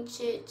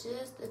pinch it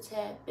just a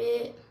tad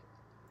bit.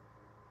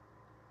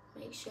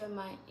 Make sure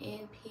my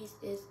end piece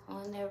is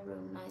on there real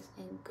nice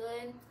and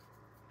good.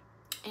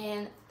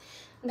 And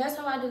that's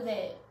how I do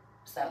that.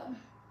 So,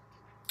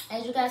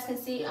 as you guys can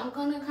see, I'm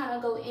gonna kind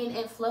of go in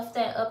and fluff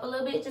that up a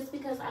little bit just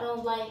because I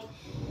don't like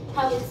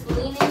how it's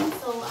leaning.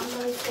 So I'm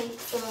gonna take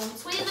some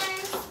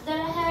tweezers that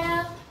I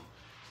have.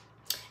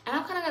 And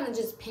I'm kind of gonna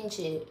just pinch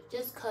it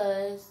just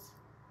cause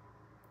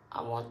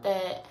I want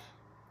that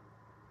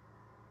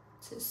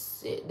to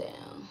sit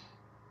down.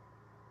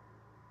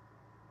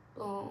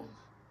 Boom.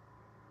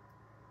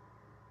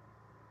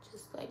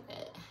 Just like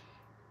that.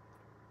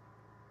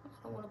 I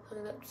don't want to put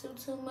it up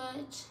too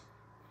much,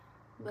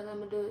 but I'm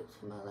gonna do it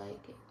to my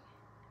liking.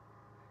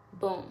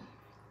 Boom.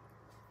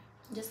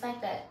 Just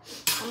like that.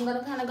 I'm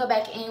gonna kind of go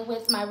back in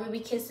with my Ruby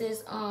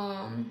Kisses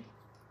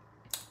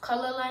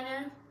color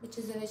liner, which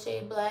is in the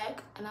shade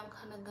black, and I'm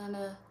kind of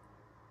gonna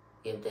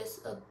give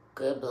this a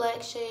good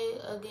black shade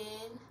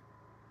again.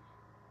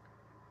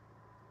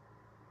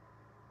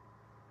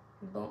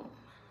 Boom.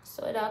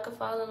 So it all can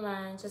fall in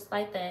line just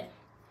like that.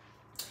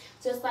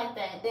 Just like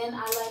that. Then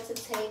I like to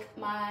take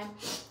my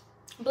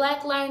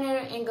black liner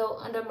and go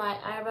under my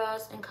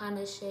eyebrows and kind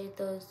of shade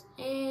those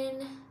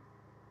in.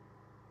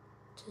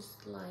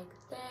 Just like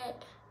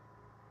that.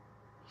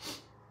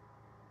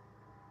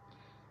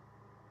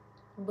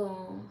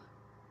 Boom.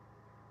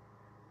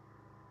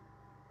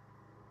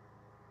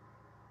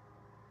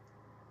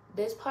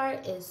 This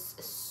part is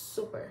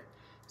super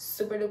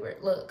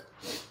duper. Look.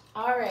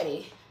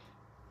 Already.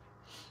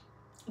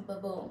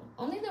 But boom.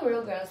 Only the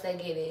real girls that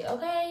get it,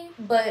 okay?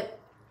 But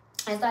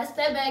as I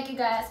step back, you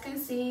guys can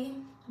see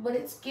what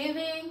it's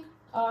giving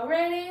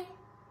already.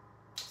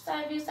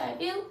 Side view, side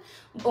view.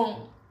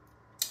 Boom.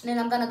 Then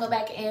I'm gonna go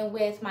back in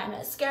with my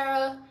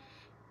mascara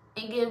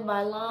and give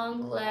my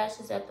long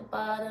lashes at the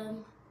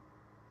bottom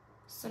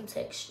some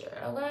texture,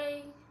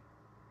 okay?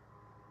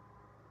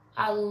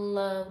 I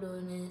love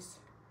doing this.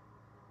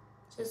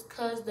 Just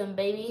cause them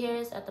baby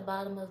hairs at the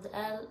bottom of the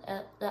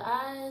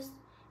eyes,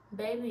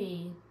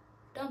 baby,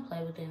 don't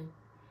play with them.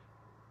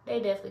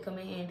 They definitely come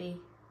in handy.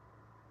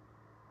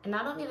 And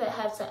I don't even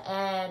have to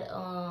add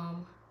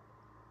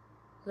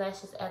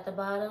lashes at the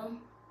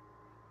bottom.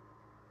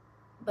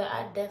 But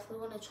I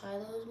definitely want to try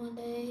those one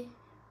day.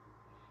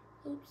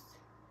 Oops.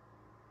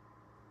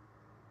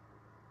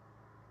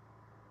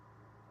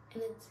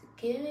 And it's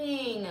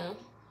giving.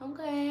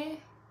 Okay.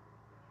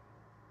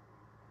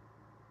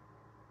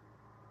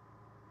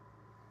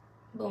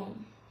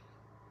 Boom.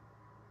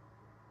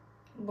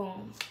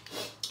 Boom.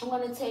 I'm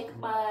going to take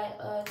my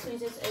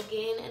tweezers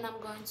again, and I'm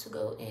going to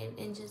go in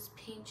and just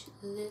pinch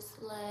this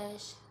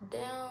lash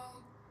down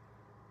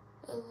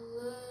a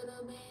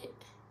little bit.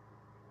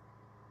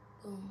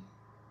 Boom.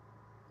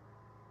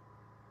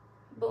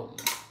 Boom.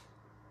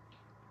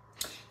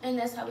 And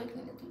that's how we're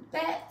gonna do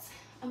that.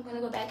 I'm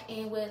gonna go back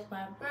in with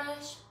my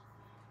brush.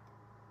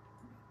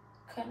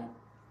 Kind of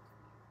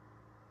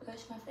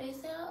brush my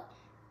face out.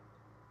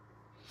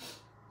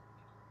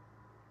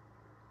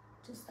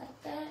 Just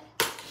like that.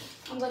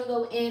 I'm gonna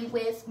go in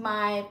with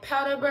my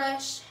powder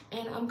brush,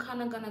 and I'm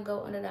kind of gonna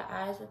go under the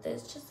eyes with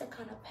this just to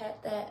kind of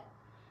pat that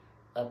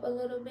up a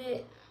little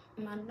bit.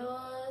 My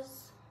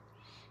nose,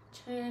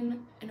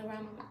 chin, and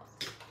around my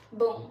mouth.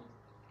 Boom.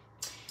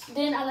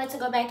 Then I like to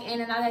go back in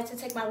and I like to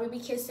take my Ruby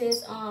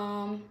Kisses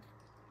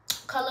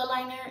color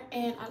liner,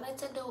 and I like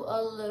to do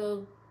a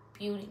little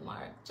beauty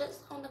mark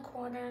just on the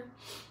corner,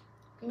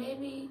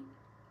 maybe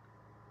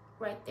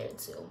right there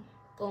too.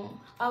 Boom.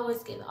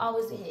 Always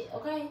a hit,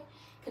 okay?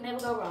 Can never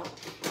go wrong.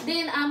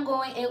 Then I'm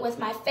going in with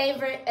my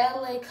favorite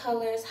LA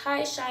Colors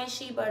High Shine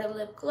Shea Butter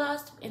Lip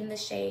Gloss in the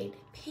shade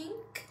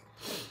Pink.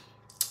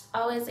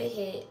 Always a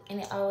hit, and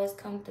it always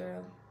come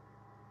through.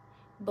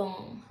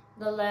 Boom.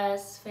 The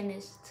last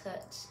finished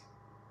touch.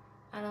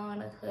 I don't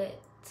want to put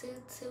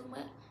too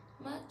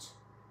much.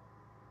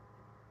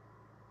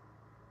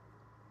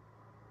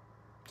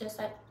 Just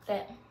like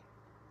that.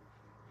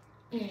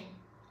 And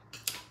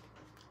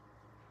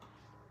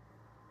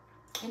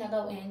I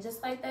go in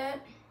just like that.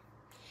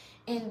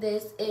 And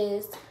this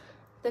is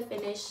the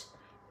finished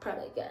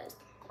product, guys.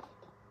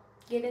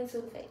 Get into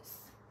the face.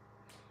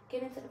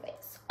 Get into the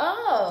face.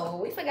 Oh,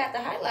 we forgot the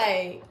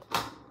highlight.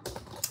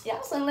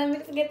 Y'all shouldn't let me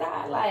forget the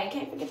highlight.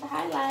 Can't forget the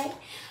highlight.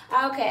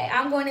 Okay,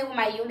 I'm going in with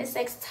my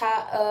unisex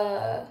top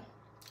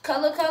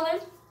color.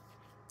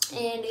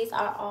 And these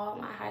are all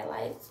my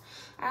highlights.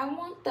 I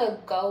want the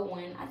Go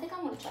one. I think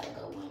I want to try the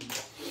Go one.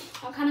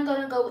 I'm kind of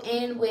going to go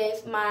in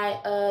with my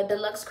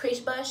Deluxe Crease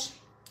Brush.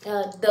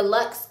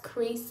 Deluxe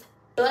Crease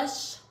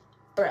Brush.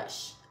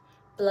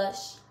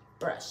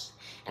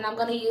 And I'm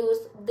going to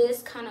use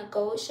this kind of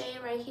gold shade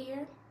right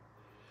here.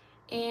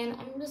 And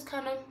I'm just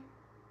kind of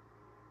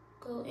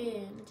go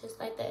in just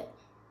like that.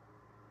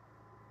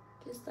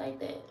 Just like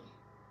that.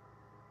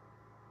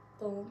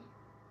 Boom.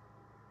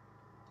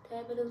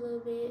 Dab it a little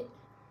bit.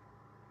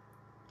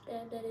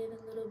 Dab that in a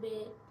little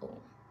bit.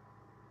 Boom.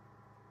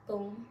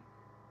 Boom.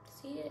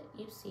 See it?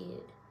 You see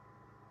it.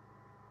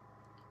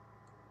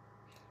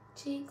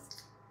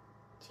 Cheeks.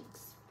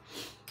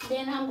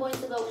 Then I'm going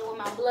to go in with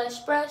my blush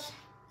brush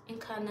and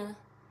kind of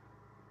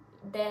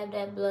dab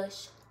that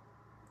blush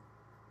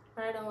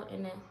right on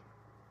in there.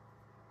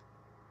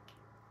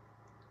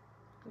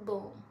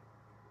 Boom.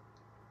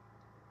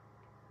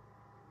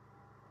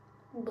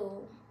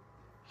 Boom.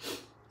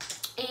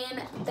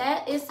 And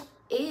that is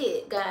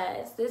it,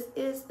 guys. This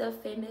is the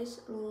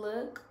finished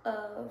look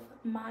of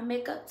my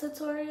makeup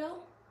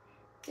tutorial.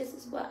 This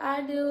is what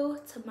I do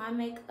to my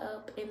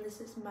makeup, and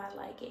this is my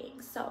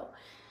liking. So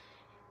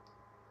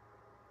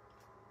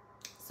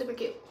super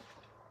cute.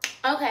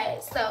 Okay,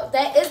 so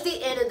that is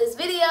the end of this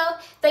video.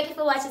 Thank you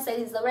for watching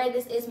Sadie's Lorraine.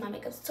 This is my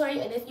makeup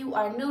tutorial, and if you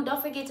are new,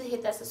 don't forget to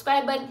hit that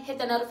subscribe button, hit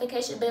the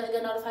notification bell, and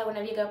get notified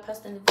whenever you go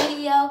post a new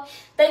video.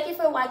 Thank you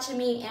for watching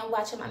me and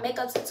watching my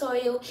makeup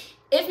tutorial.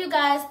 If you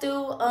guys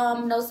do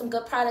know some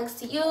good products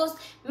to use,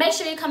 make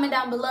sure you comment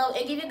down below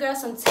and give your girl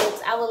some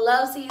tips. I would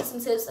love to use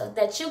some tips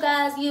that you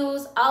guys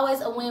use.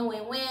 Always a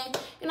win-win-win.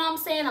 You know what I'm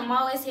saying? I'm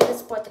always here to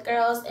support the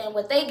girls and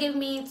what they give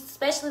me,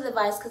 especially the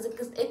advice, because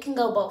it can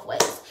go both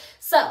ways.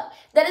 So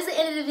that is the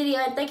end of the video,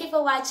 and thank you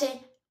for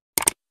watching.